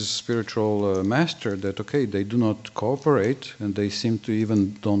spiritual master that okay, they do not cooperate, and they seem to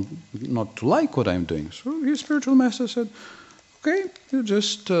even not to like what I'm doing. So his spiritual master said, okay, you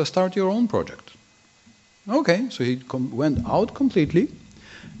just start your own project. Okay, so he went out completely.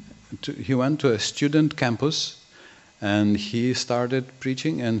 He went to a student campus. And he started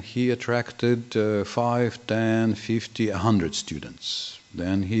preaching, and he attracted 5, 10, 50, 100 students.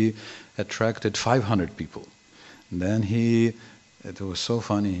 Then he attracted 500 people. And then it was so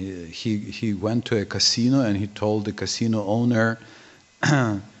funny, he went to a casino, and he told the casino owner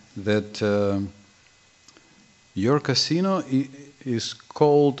that your casino is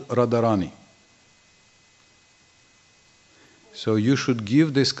called Radharani. So you should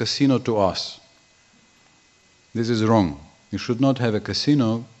give this casino to us. This is wrong. You should not have a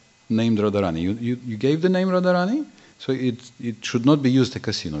casino named Radharani. You gave the name Radharani, so it should not be used as a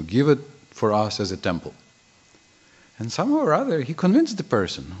casino. Give it for us as a temple. And somehow or other, he convinced the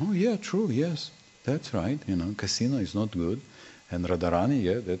person. Oh yeah, true, yes, that's right. Casino is not good. And Radharani,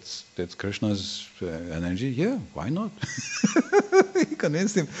 yeah, that's Krishna's energy. Yeah, why not? He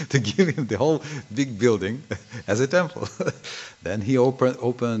convinced him to give him the whole big building as a temple. Then he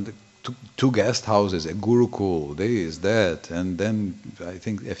opened 2 guest houses, a Gurukul, this, that, and then I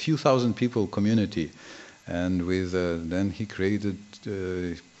think a few thousand people community, and with then he created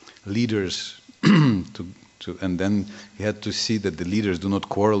leaders and then he had to see that the leaders do not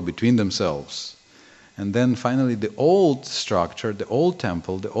quarrel between themselves, And then finally the old structure, the old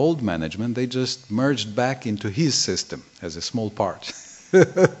temple, the old management, they just merged back into his system as a small part.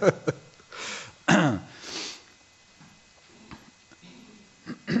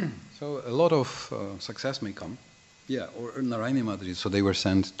 So a lot of success may come. Yeah, or Narayani Mataji, so they were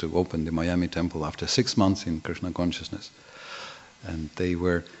sent to open the Miami temple after 6 months in Krishna consciousness. And they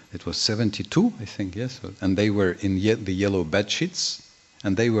were, it was 72, I think, yes, and they were in the yellow bed sheets,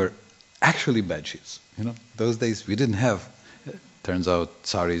 and they were actually bed sheets. You know, those days we didn't have, turns out,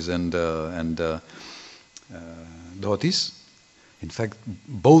 saris and dhotis. In fact,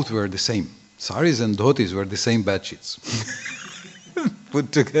 both were the same. Saris and dhotis were the same bed sheets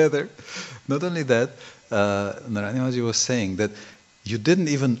put together. Not only that, Narayani Mataji was saying that you didn't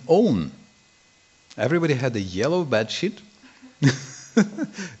even own. Everybody had a yellow bed sheet.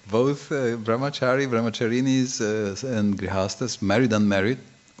 Both brahmacharinis and grihastas, married, unmarried,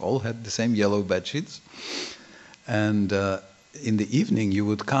 all had the same yellow bed sheets. And in the evening you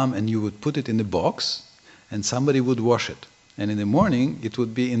would come and you would put it in the box and somebody would wash it. And in the morning it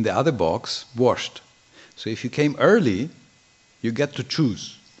would be in the other box, washed. So if you came early, you get to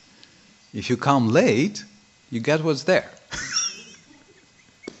choose. If you come late, you get what's there.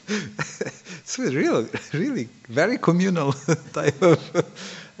 It's really very communal type of,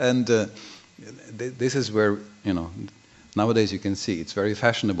 and this is where, you know, nowadays you can see it's very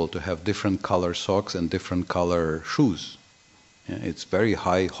fashionable to have different color socks and different color shoes. Yeah, it's very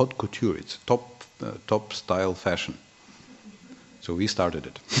high haute couture. It's top style fashion. So we started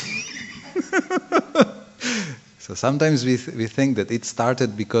it. So sometimes we think that it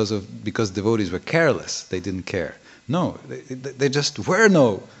started because devotees were careless. They didn't care. No, they just were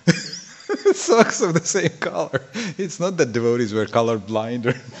no socks of the same color. It's not that devotees were colorblind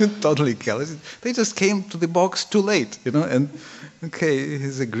or totally careless. They just came to the box too late, you know. And okay,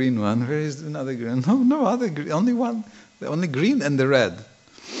 here's a green one. Where is another green? No other green. Only one. The only green and the red.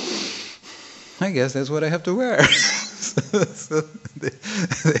 I guess that's what I have to wear. So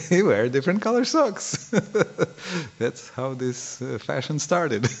they wear different color socks. That's how this fashion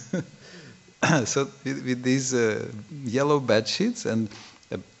started. So with these yellow bed sheets and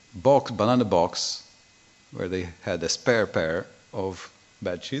a banana box, where they had a spare pair of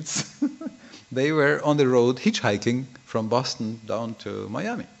bed sheets, they were on the road hitchhiking from Boston down to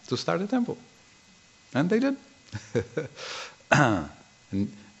Miami to start a temple. And they did. And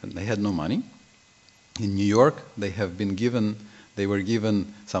they had no money. In New York, they were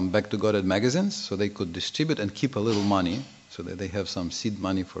given some Back to Godhead magazines, so they could distribute and keep a little money, so that they have some seed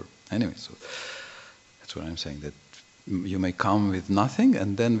money for. Anyway, so that's what I'm saying, that you may come with nothing,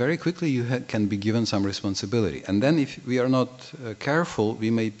 and then very quickly you can be given some responsibility. And then if we are not careful,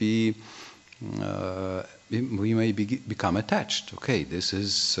 we may become attached. Okay, this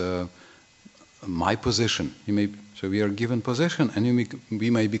is my position. So we are given position, and we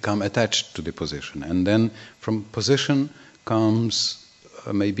may become attached to the position. And then from position comes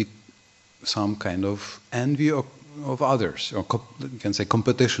maybe some kind of envy of others, or you can say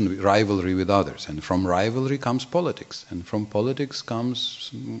competition, rivalry with others. And from rivalry comes politics, and from politics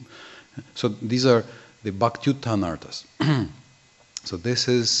comes. So these are the bhakti-yuta anarthas. So this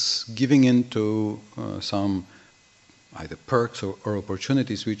is giving into some either perks or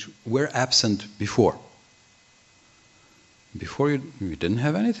opportunities which were absent before. Before you didn't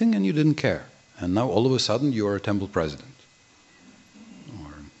have anything and you didn't care, and now all of a sudden you are a temple president.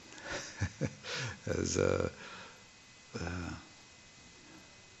 Or as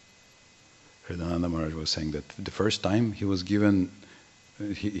Hridayananda Maharaj was saying, that the first time he was given,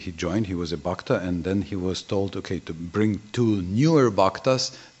 he joined, he was a bhakta, and then he was told, okay, to bring 2 newer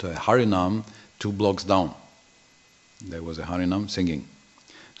bhaktas to a Harinam 2 blocks down. There was a Harinam singing.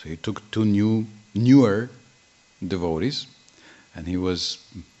 So he took 2 newer devotees, and he was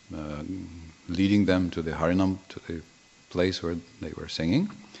leading them to the Harinam, to the place where they were singing,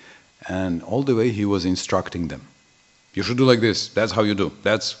 and all the way he was instructing them. You should do like this. That's how you do.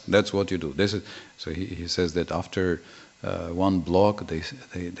 That's what you do. This is. So he says that after 1 block,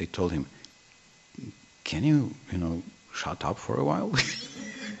 they told him, "Can you shut up for a while?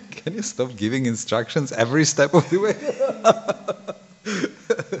 Can you stop giving instructions every step of the way?"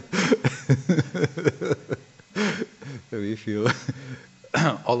 So we feel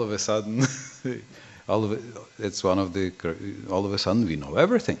all of a sudden, all of a sudden we know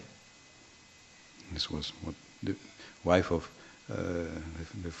everything. This was what the wife of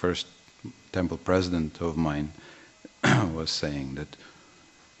the first temple president of mine was saying, that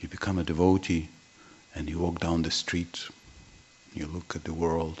you become a devotee and you walk down the street, you look at the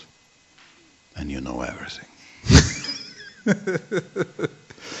world, and you know everything.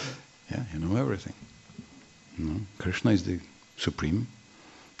 Yeah, you know everything. Krishna is the supreme.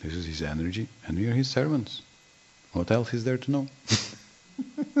 This is his energy, and we are his servants. What else is there to know?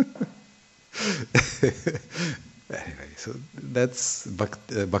 Anyway, so that's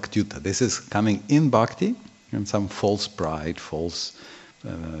Bhaktyuta. This is coming in bhakti, and some false pride, false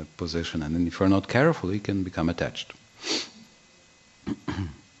position, and then if you're not careful, you can become attached.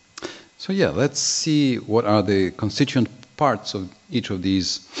 So yeah, let's see what are the constituent parts of each of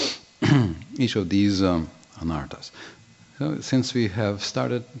these anarthas. So since we have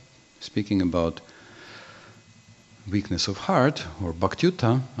started speaking about weakness of heart, or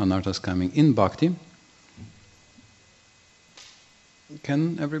bhaktyuta, anarthas coming in bhakti,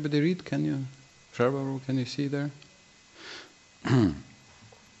 can everybody read? Can you, Sharvaru, can you see there?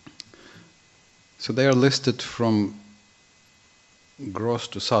 So they are listed from gross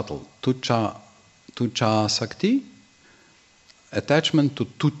to subtle. Tucha sakti, attachment to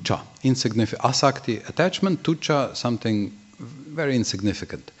tucha, insignificant. Asakti, attachment. Tucha, something very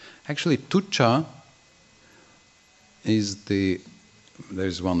insignificant. Actually, tucha is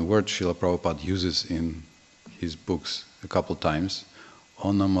there's one word Srila Prabhupada uses in his books a couple times,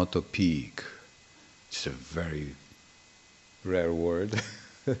 onomatopoeic. It's a very rare word.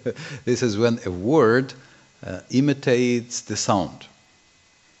 This is when a word imitates the sound.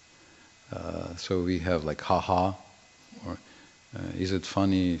 So we have like ha-ha, or is it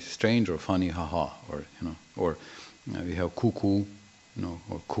funny, strange, or funny ha-ha, or we have cuckoo,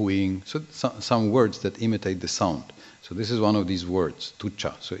 or cooing. So some words that imitate the sound. So this is one of these words,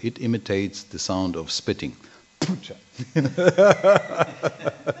 tucha. So it imitates the sound of spitting. Tucha.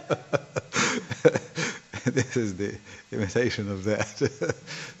 This is the imitation of that.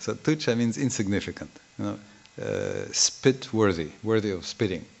 So tucha means insignificant, spit worthy of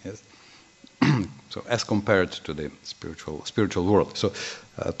spitting. Yes. So as compared to the spiritual world. So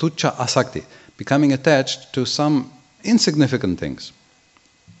tucha asakti, becoming attached to some insignificant things.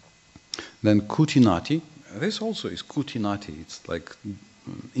 Then kutinati, this also is kutinati. It's like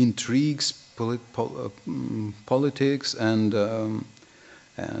intrigues, politics, and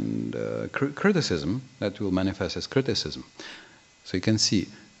criticism that will manifest as criticism. So you can see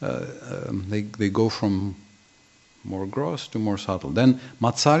they go from more gross to more subtle. Then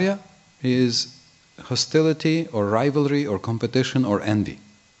matsarya is hostility or rivalry or competition or envy.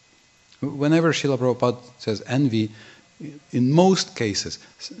 Whenever Srila Prabhupada says envy, in most cases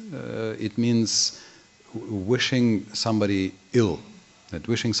it means wishing somebody ill,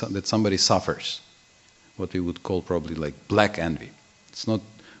 that somebody suffers. What we would call probably like black envy. It's not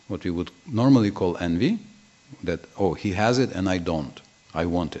what we would normally call envy, that, oh, he has it and I don't. I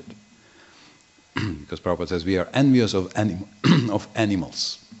want it. Because Prabhupada says we are envious of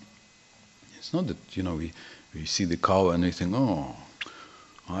animals. It's not that, we see the cow and we think, oh,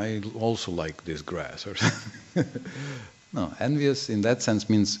 I also like this grass or something. No, envious in that sense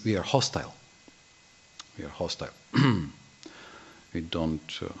means we are hostile. We are hostile.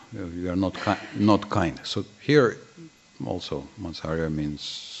 We are not kind. So here also matsarya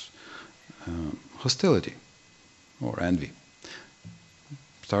means hostility or envy.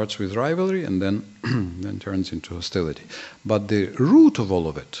 Starts with rivalry and then turns into hostility. But the root of all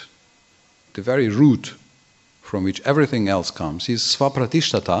of it, the very root from which everything else comes, is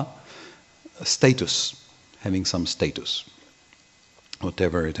svapratishtata, status, having some status,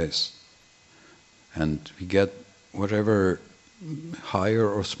 whatever it is. And we get whatever higher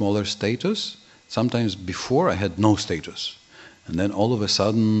or smaller status. Sometimes before I had no status. And then all of a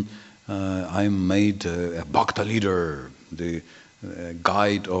sudden I'm made a bhakta leader, the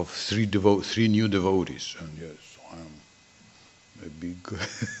guide of three new devotees. And yes, I'm a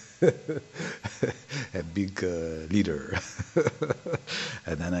big leader.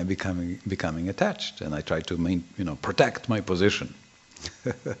 And then I'm becoming attached, and I try to protect my position.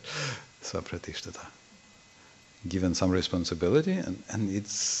 Svapratishtata. Given some responsibility, and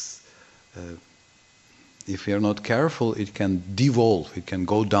it's if we are not careful, it can devolve, it can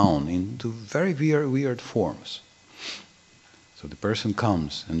go down into very weird forms. So the person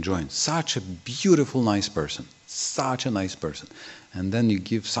comes and joins, such a beautiful, nice person, such a nice person, and then you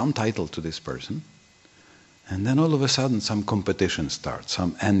give some title to this person, and then all of a sudden some competition starts,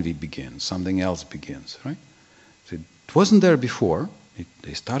 some envy begins, something else begins, right? So it wasn't there before.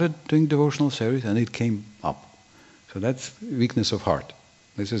 They started doing devotional service and it came up. So that's weakness of heart.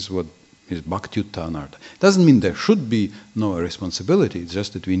 This is what is bhaktyuta anartha. It doesn't mean there should be no responsibility, it's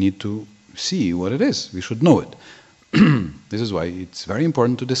just that we need to see what it is. We should know it. This is why it's very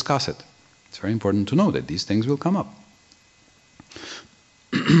important to discuss it. It's very important to know that these things will come up.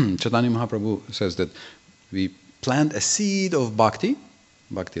 Chaitanya Mahaprabhu says that we plant a seed of bhakti,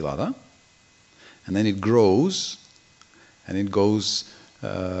 bhakti lada, and then it grows, and it goes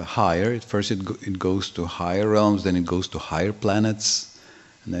higher. At first it goes to higher realms, then it goes to higher planets,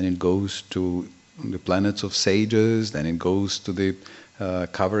 and then it goes to the planets of sages, then it goes to the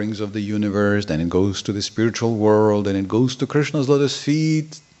coverings of the universe, then it goes to the spiritual world, then it goes to Krishna's lotus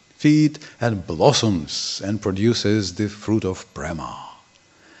feet, and blossoms and produces the fruit of prema.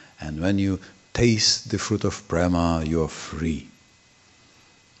 And when you taste the fruit of prema, you are free.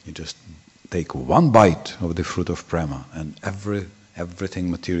 You just take one bite of the fruit of prema, and everything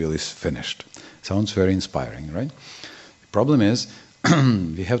material is finished. Sounds very inspiring, right? The problem is,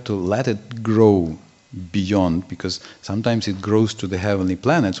 we have to let it grow beyond, because sometimes it grows to the heavenly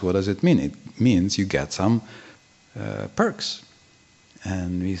planets. What does it mean? It means you get some perks.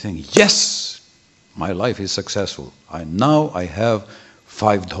 And we think, yes, my life is successful. Now I have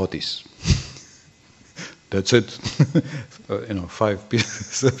 5 dhotis. That's it. 5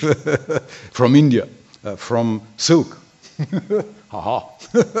 pieces from India, from silk. Haha.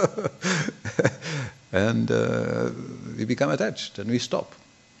 And we become attached and we stop.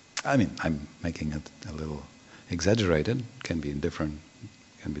 I mean, I'm making it a little exaggerated. Can be different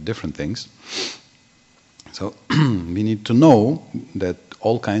things. So we need to know that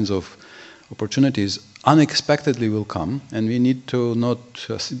all kinds of opportunities unexpectedly will come, and we need to not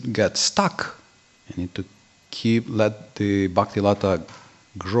get stuck. We need to let the Bhakti Lata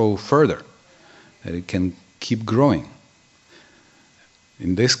grow further, that it can keep growing.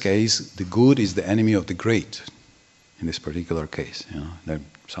 In this case, the good is the enemy of the great. In this particular case,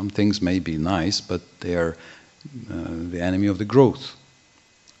 some things may be nice, but they are the enemy of the growth,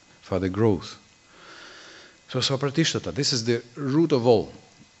 further growth. So Swapratishtata, this is the root of all.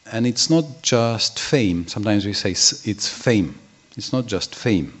 And it's not just fame. Sometimes we say it's fame. It's not just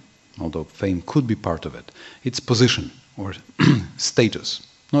fame, although fame could be part of it. It's position or status.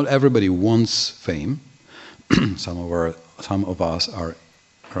 Not everybody wants fame. Some of us are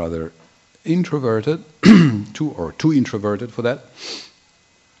rather introverted, too introverted for that.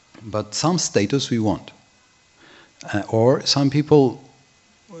 But some status we want. Or some people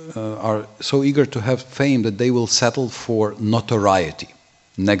are so eager to have fame that they will settle for notoriety,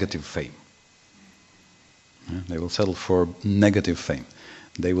 negative fame. They will settle for negative fame.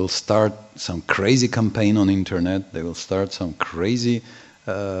 They will start some crazy campaign on internet. They will start some crazy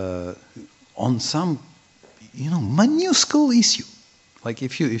on some minuscule issue. Like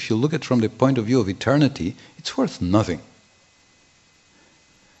if you look at it from the point of view of eternity, it's worth nothing.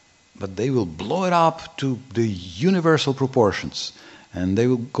 But they will blow it up to the universal proportions. And they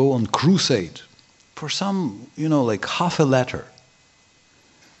will go on crusade for some, like half a letter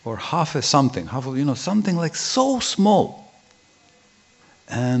or half a something, something like so small.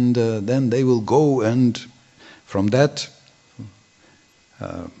 And then they will go, and from that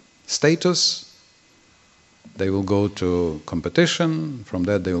status, they will go to competition. From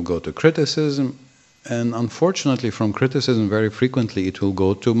that, they will go to criticism. And unfortunately, from criticism, very frequently, it will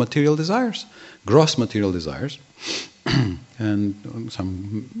go to material desires, gross material desires. And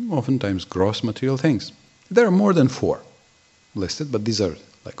oftentimes gross material things. There are more than 4 listed, but these are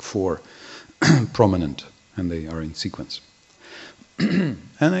like 4 prominent, and they are in sequence. And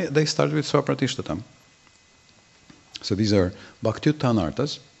they start with Swapratishthatam. So these are Bhaktyutta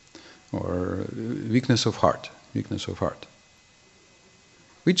Anarthas, or weakness of heart,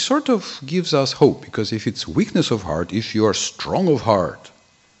 which sort of gives us hope, because if it's weakness of heart, if you are strong of heart,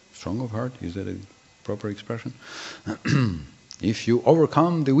 is that a proper expression? If you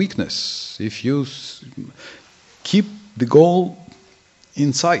overcome the weakness, if you keep the goal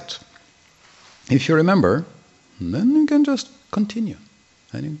in sight, if you remember, then you can just continue.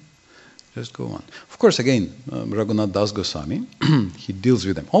 Then you just go on. Of course, again, Raghunath Das Goswami, he deals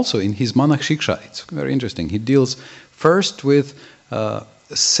with them. Also in his Manak Shiksha, it's very interesting. He deals first with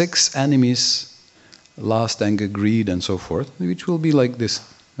 6 enemies, lust, anger, greed, and so forth, which will be like this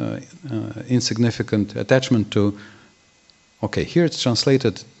insignificant attachment to, here it's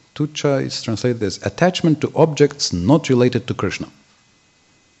translated, tucha, it's translated as attachment to objects not related to Krishna.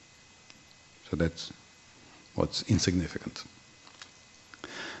 So that's what's insignificant.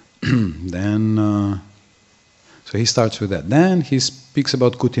 Then, so he starts with that. Then he speaks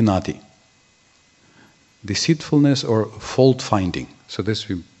about kutinati, deceitfulness or fault finding. So this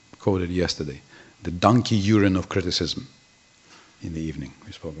we quoted yesterday, the donkey urine of criticism. In the evening,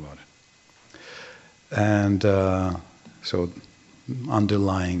 we spoke about it. And so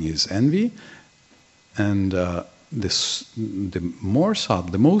underlying is envy, and the most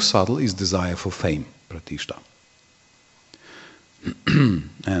subtle is desire for fame, pratishta.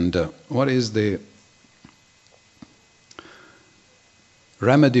 And what is the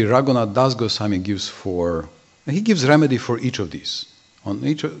remedy Raghunath Das Goswami gives he gives remedy for each of these.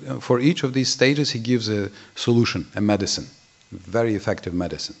 For each of these stages, he gives a solution, a medicine, very effective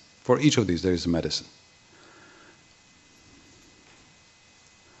medicine. For each of these, there is a medicine.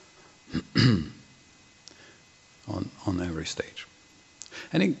 on every stage.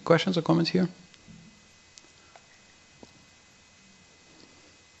 Any questions or comments here?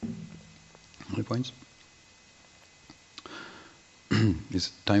 Any points? Is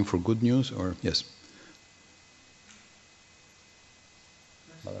it time for good news or yes?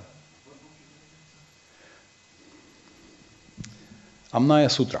 Amnaya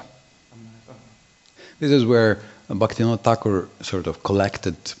Sutra. This is where Bhaktivinoda Thakur sort of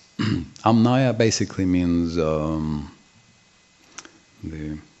collected. Amnaya basically means the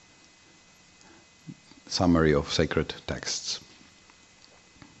summary of sacred texts.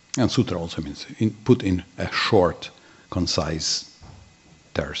 And sutra also means put in a short, concise,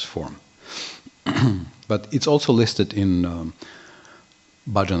 terse form. But it's also listed in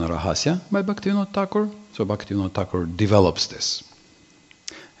Bhajana Rahasya by Bhaktivinoda Thakur. So Bhaktivinoda Thakur develops this.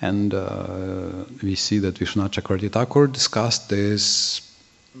 And we see that Vishwanath Chakravarti Thakur discussed this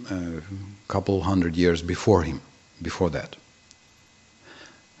a couple hundred years before him, before that.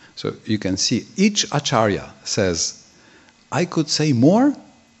 So you can see each acharya says, I could say more,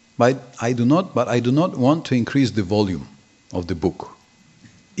 but I do not want to increase the volume of the book.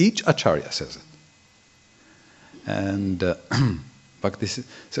 Each acharya says it. And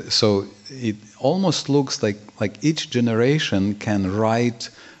so it almost looks like each generation can write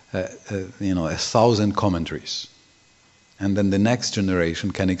 1,000 commentaries, and then the next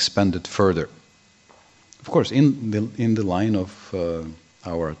generation can expand it further. Of course, in the line of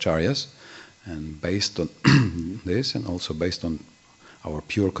our acharyas, and based on this, and also based on our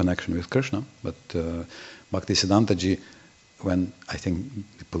pure connection with Krishna. But Bhaktisiddhantaji, when I think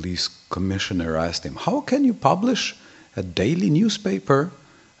the police commissioner asked him, "How can you publish a daily newspaper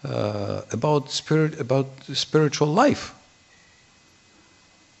about spiritual life?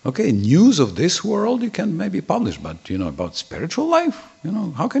 Okay, news of this world you can maybe publish, but about spiritual life,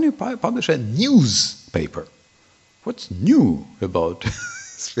 how can you publish a newspaper? What's new about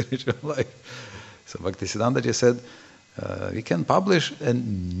spiritual life?" So Bhaktisiddhantaji said, we can publish a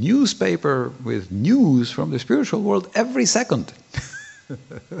newspaper with news from the spiritual world every second.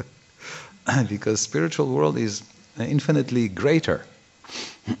 Because spiritual world is infinitely greater.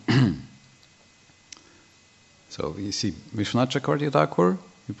 So you see, Vishwanath Chakravarti Thakur,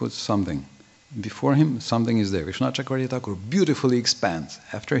 he puts something. Before him, something is there. Vishwanath Chakravarti Thakur beautifully expands.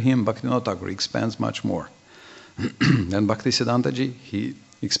 After him, Bhaktivinoda Thakur expands much more. Then Bhaktisiddhantaji, he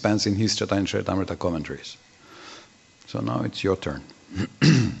expands in his Chaitanya Charitamrita commentaries. So now it's your turn.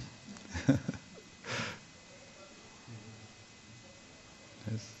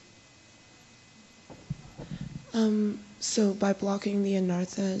 Yes. So by blocking the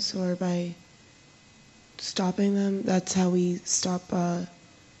anarthas or by stopping them, that's how we stop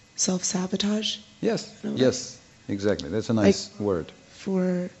self-sabotage? Yes, yes, exactly. That's a nice word.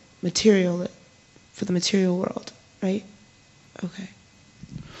 For the material world, right? Okay.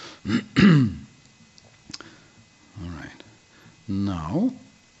 All right. Now,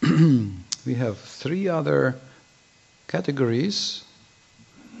 we have 3 other categories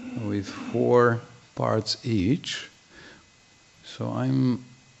with 4 parts each. So I'm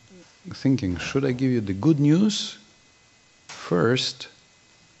thinking, should I give you the good news first,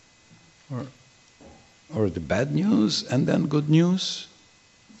 or the bad news and then good news?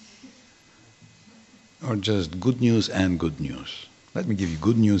 Or just good news and good news? Let me give you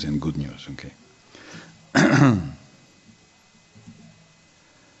good news and good news, okay?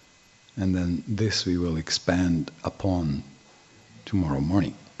 And then this we will expand upon tomorrow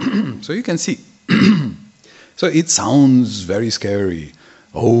morning. So you can see. So it sounds very scary.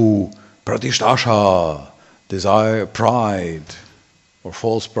 Oh, pratishtha, desire, pride, or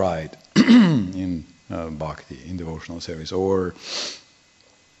false pride in bhakti, in devotional service, or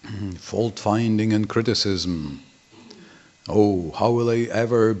fault finding and criticism. Oh, how will I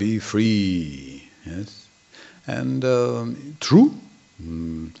ever be free? Yes, and true.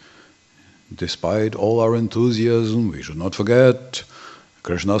 Despite all our enthusiasm, we should not forget.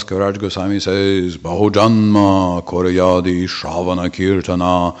 Krishnadas Kaviraj Goswami says, Bahujanma korayadi shravana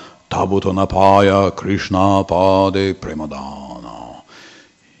kirtana tabutanapaya Krishna pade premadana.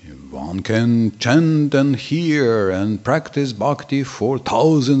 One can chant and hear and practice bhakti for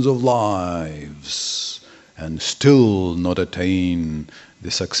thousands of lives and still not attain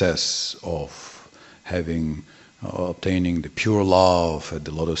the success of obtaining the pure love at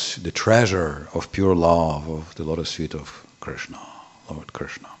the treasure of pure love of the lotus feet of Krishna. Lord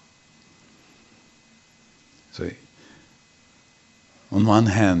Krishna. So, on one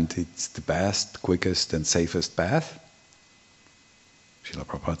hand, it's the best, quickest, and safest path. Srila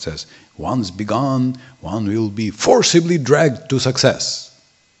Prabhupada says, once begun, one will be forcibly dragged to success.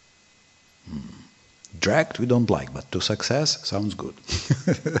 Dragged we don't like, but to success sounds good.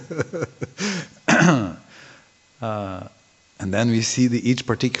 And then we see each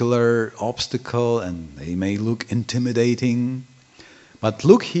particular obstacle, and they may look intimidating. But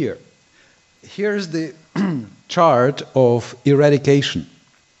look here. Here's the chart of eradication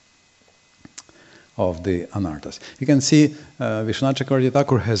of the anarthas. You can see Vishwanath Chakravarti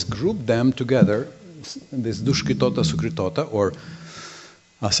Thakur has grouped them together, this Dushkritota, Sukritota, or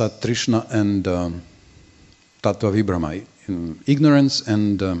Asat, Trishna, and Tattva Vibhrama, ignorance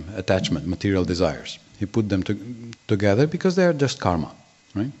and attachment, material desires. He put them together because they are just karma,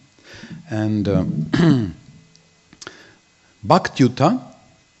 right? And Bhaktyuta,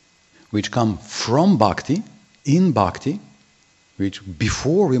 which come from bhakti, in bhakti, which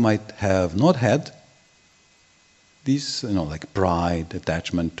before we might have not had these, like pride,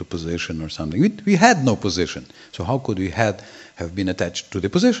 attachment to position or something. We had no position. So how could we have been attached to the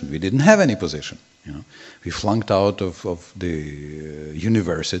position? We didn't have any position. We flunked out of the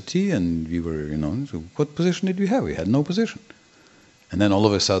university, and we were, so what position did we have? We had no position. And then all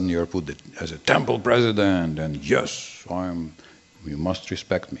of a sudden you're put as a temple president, and yes, you must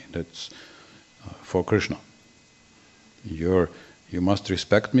respect me. That's for Krishna. You must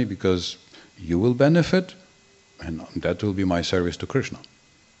respect me because you will benefit, and that will be my service to Krishna.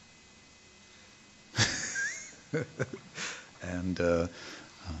 And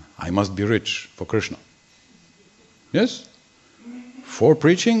I must be rich for Krishna. Yes? For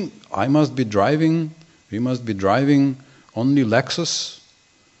preaching, we must be driving only Lexus,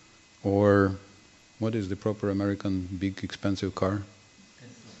 or what is the proper American big expensive car?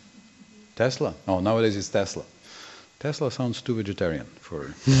 Tesla? Oh, nowadays it's Tesla. Tesla sounds too vegetarian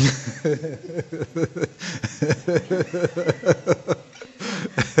for...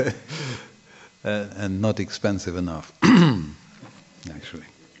 and not expensive enough, actually.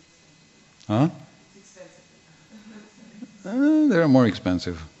 Huh? They are more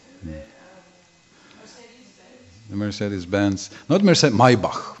expensive. The Mercedes-Benz, not Mercedes,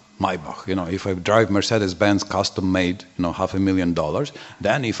 Maybach. If I drive Mercedes-Benz custom-made, $500,000,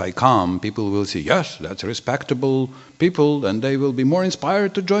 then if I come, people will see, yes, that's respectable people, and they will be more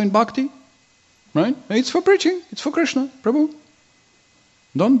inspired to join Bhakti. Right? It's for preaching. It's for Krishna, Prabhu.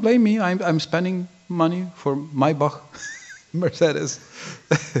 Don't blame me. I'm spending money for Maybach Mercedes,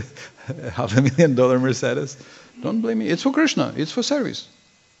 $500,000 Mercedes. Don't blame me. It's for Krishna. It's for service.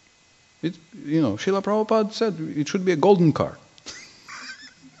 Srila Prabhupada said it should be a golden car.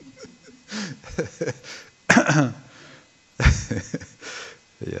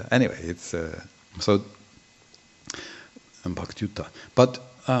 Yeah. Anyway, it's so Bhaktyuta. But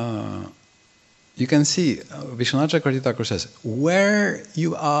you can see Vishwanath Chakravarti Thakur says, where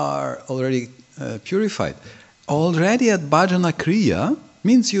you are already purified, already at bhajana kriya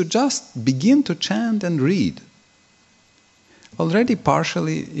means you just begin to chant and read. Already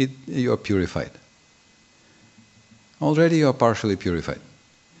partially you are purified. Already you are partially purified.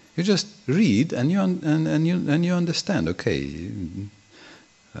 You just read and you understand. Okay,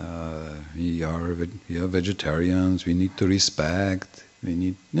 we are vegetarians. We need to respect. We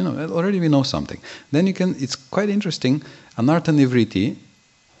need, already we know something. Then it's quite interesting. Anartha Nivriti,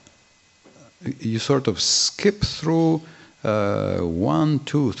 you sort of skip through 1,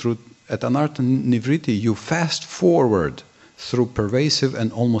 2, through at Anartha Nivriti you fast forward through pervasive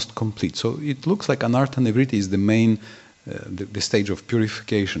and almost complete. So it looks like Anartha Nivriti is the main, the stage of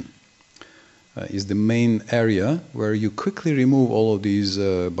purification, is the main area where you quickly remove all of these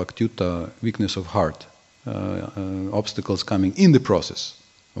Bhaktyuta, weakness of heart, obstacles coming in the process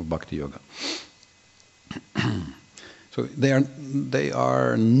of Bhakti Yoga. So they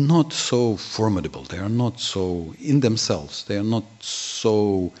are not so formidable. They are not so in themselves. They are not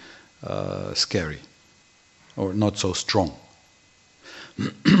so scary or not so strong.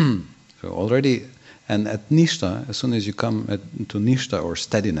 So already, and at Nishta, as soon as you come to Nishta or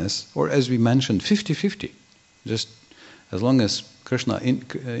steadiness, or as we mentioned, 50-50, just as long as Krishna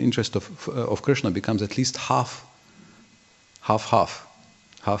interest of Krishna becomes at least half.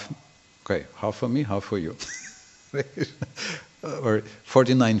 Okay, half for me, half for you. Or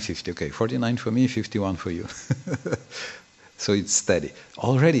 49-50. Okay, 49 for me, 51 for you. So it's steady.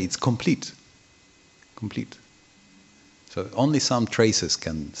 Already it's complete. Complete. So only some traces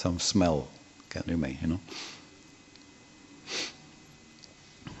some smell can remain,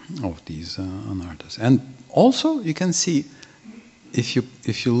 of these anarthas. And also you can see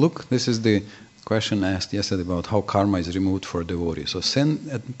if you look, this is the question asked yesterday about how karma is removed for devotees. So sin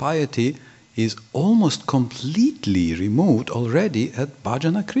and piety is almost completely removed already at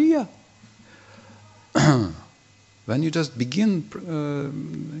bhajana kriya. When you just begin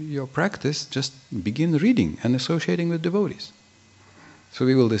your practice, just begin reading and associating with devotees. So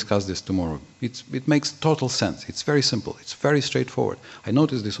we will discuss this tomorrow. It makes total sense. It's very simple. It's very straightforward. I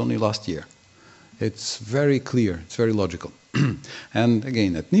noticed this only last year. It's very clear. It's very logical. And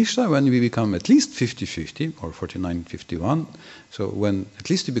again, at Nishta, when we become at least 50-50 or 49-51, so when at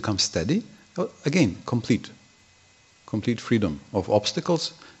least we become steady, again, complete freedom of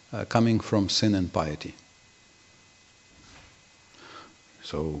obstacles coming from sin and piety.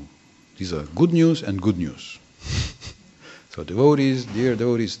 So these are good news and good news. So devotees, dear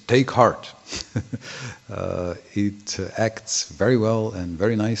devotees, take heart. It acts very well and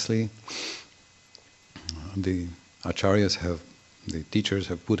very nicely. The acharyas the teachers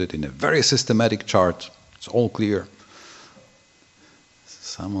have put it in a very systematic chart. It's all clear.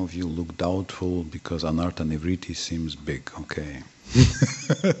 Some of you look doubtful because anartha nivriti seems big. Okay.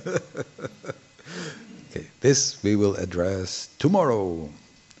 Okay. This we will address tomorrow.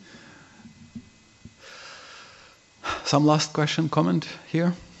 Some last question, comment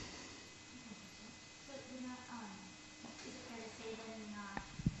here?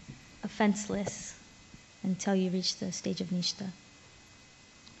 Offenseless until you reach the stage of Nishta.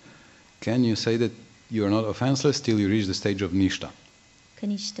 Can you say that you are not offenseless till you reach the stage of Nishta?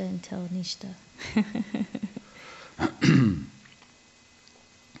 Kanishta until Nishta.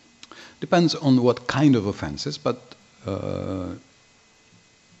 Depends on what kind of offenses, but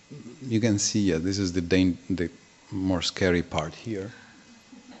you can see, this is the more scary part here.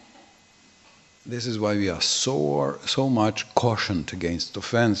 This is why we are so much cautioned against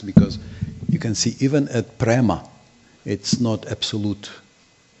offense, because you can see even at prema, it's not absolute.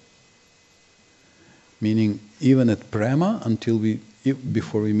 Meaning, even at prema,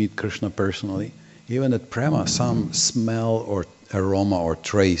 before we meet Krishna personally, even at prema, some smell or aroma or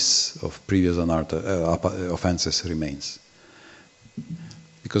trace of previous offenses remains.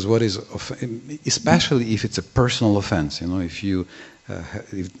 Because what is, especially if it's a personal offense, if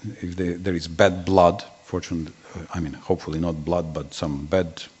there is bad blood, hopefully not blood, but some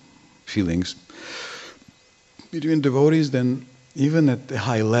bad feelings between devotees, then even at a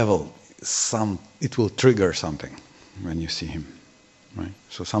high level, it will trigger something when you see him, right?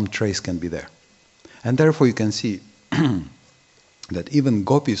 So some trace can be there, and therefore you can see that even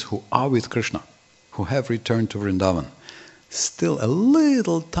gopis who are with Krishna, who have returned to Vrindavan, still a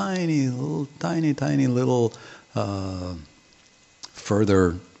little tiny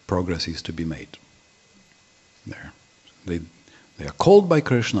further progress is to be made. There, they are called by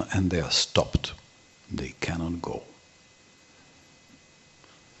Krishna and they are stopped. They cannot go.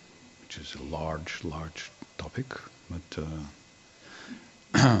 Which is a large topic, but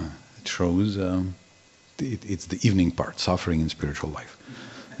it shows it's the evening part, suffering in spiritual life.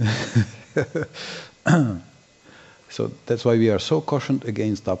 So that's why we are so cautioned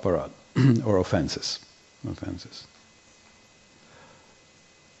against aparad or offenses.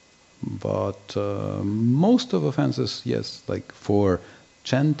 But most of offenses, yes, like for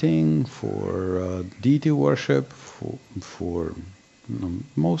chanting, for deity worship, for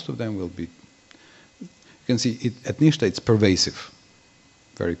most of them will be. You can see it at Nishta. It's pervasive,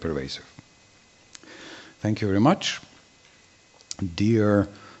 very pervasive. Thank you very much, dear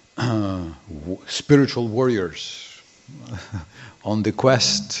spiritual warriors on the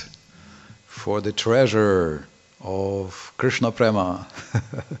quest for the treasure of Krishna Prema.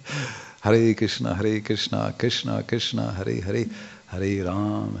 Hare Krishna, Krishna Krishna, Hare Hare, Hare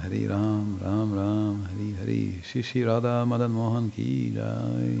Ram, Ram Ram, Hare Hare. Shri Shri Radha Madan Mohan ki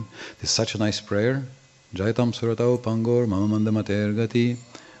jai. This is such a nice prayer. Jaitam Suratau Pangor Mama Mandamater Gati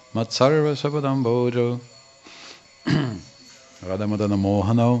Matsarva Sapadam Bojo. Radha Madan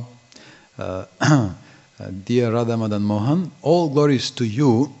Mohano. Dear Radha Madan Mohan, all glories to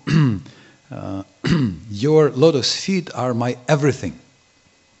you. Your lotus feet are my everything.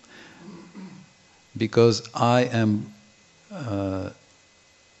 Because I am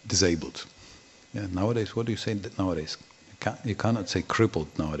disabled. Yeah, nowadays, what do you say nowadays? You cannot say crippled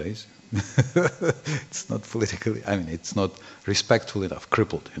nowadays. It's not politically, it's not respectful enough.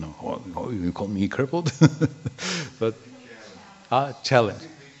 Crippled, Oh, you call me crippled? But challenged.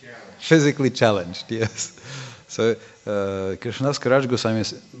 Physically challenged, yes. So Krishnadas Kaviraj Goswami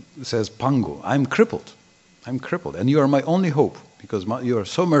says, Pangu, I'm crippled, and you are my only hope, because you are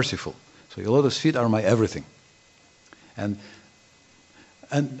so merciful. So your lotus feet are my everything. And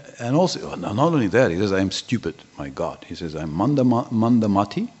And also, not only that, he says, I am stupid, my God. He says, I'm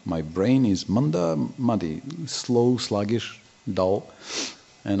mandamati, my brain is mandamati, slow, sluggish, dull,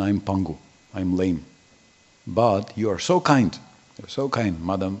 and I'm pangu, I'm lame. But you are so kind,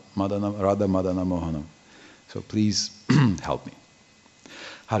 Radha Madana Mohanam. So please help me.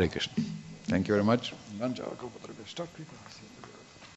 Hare Krishna. Thank you very much.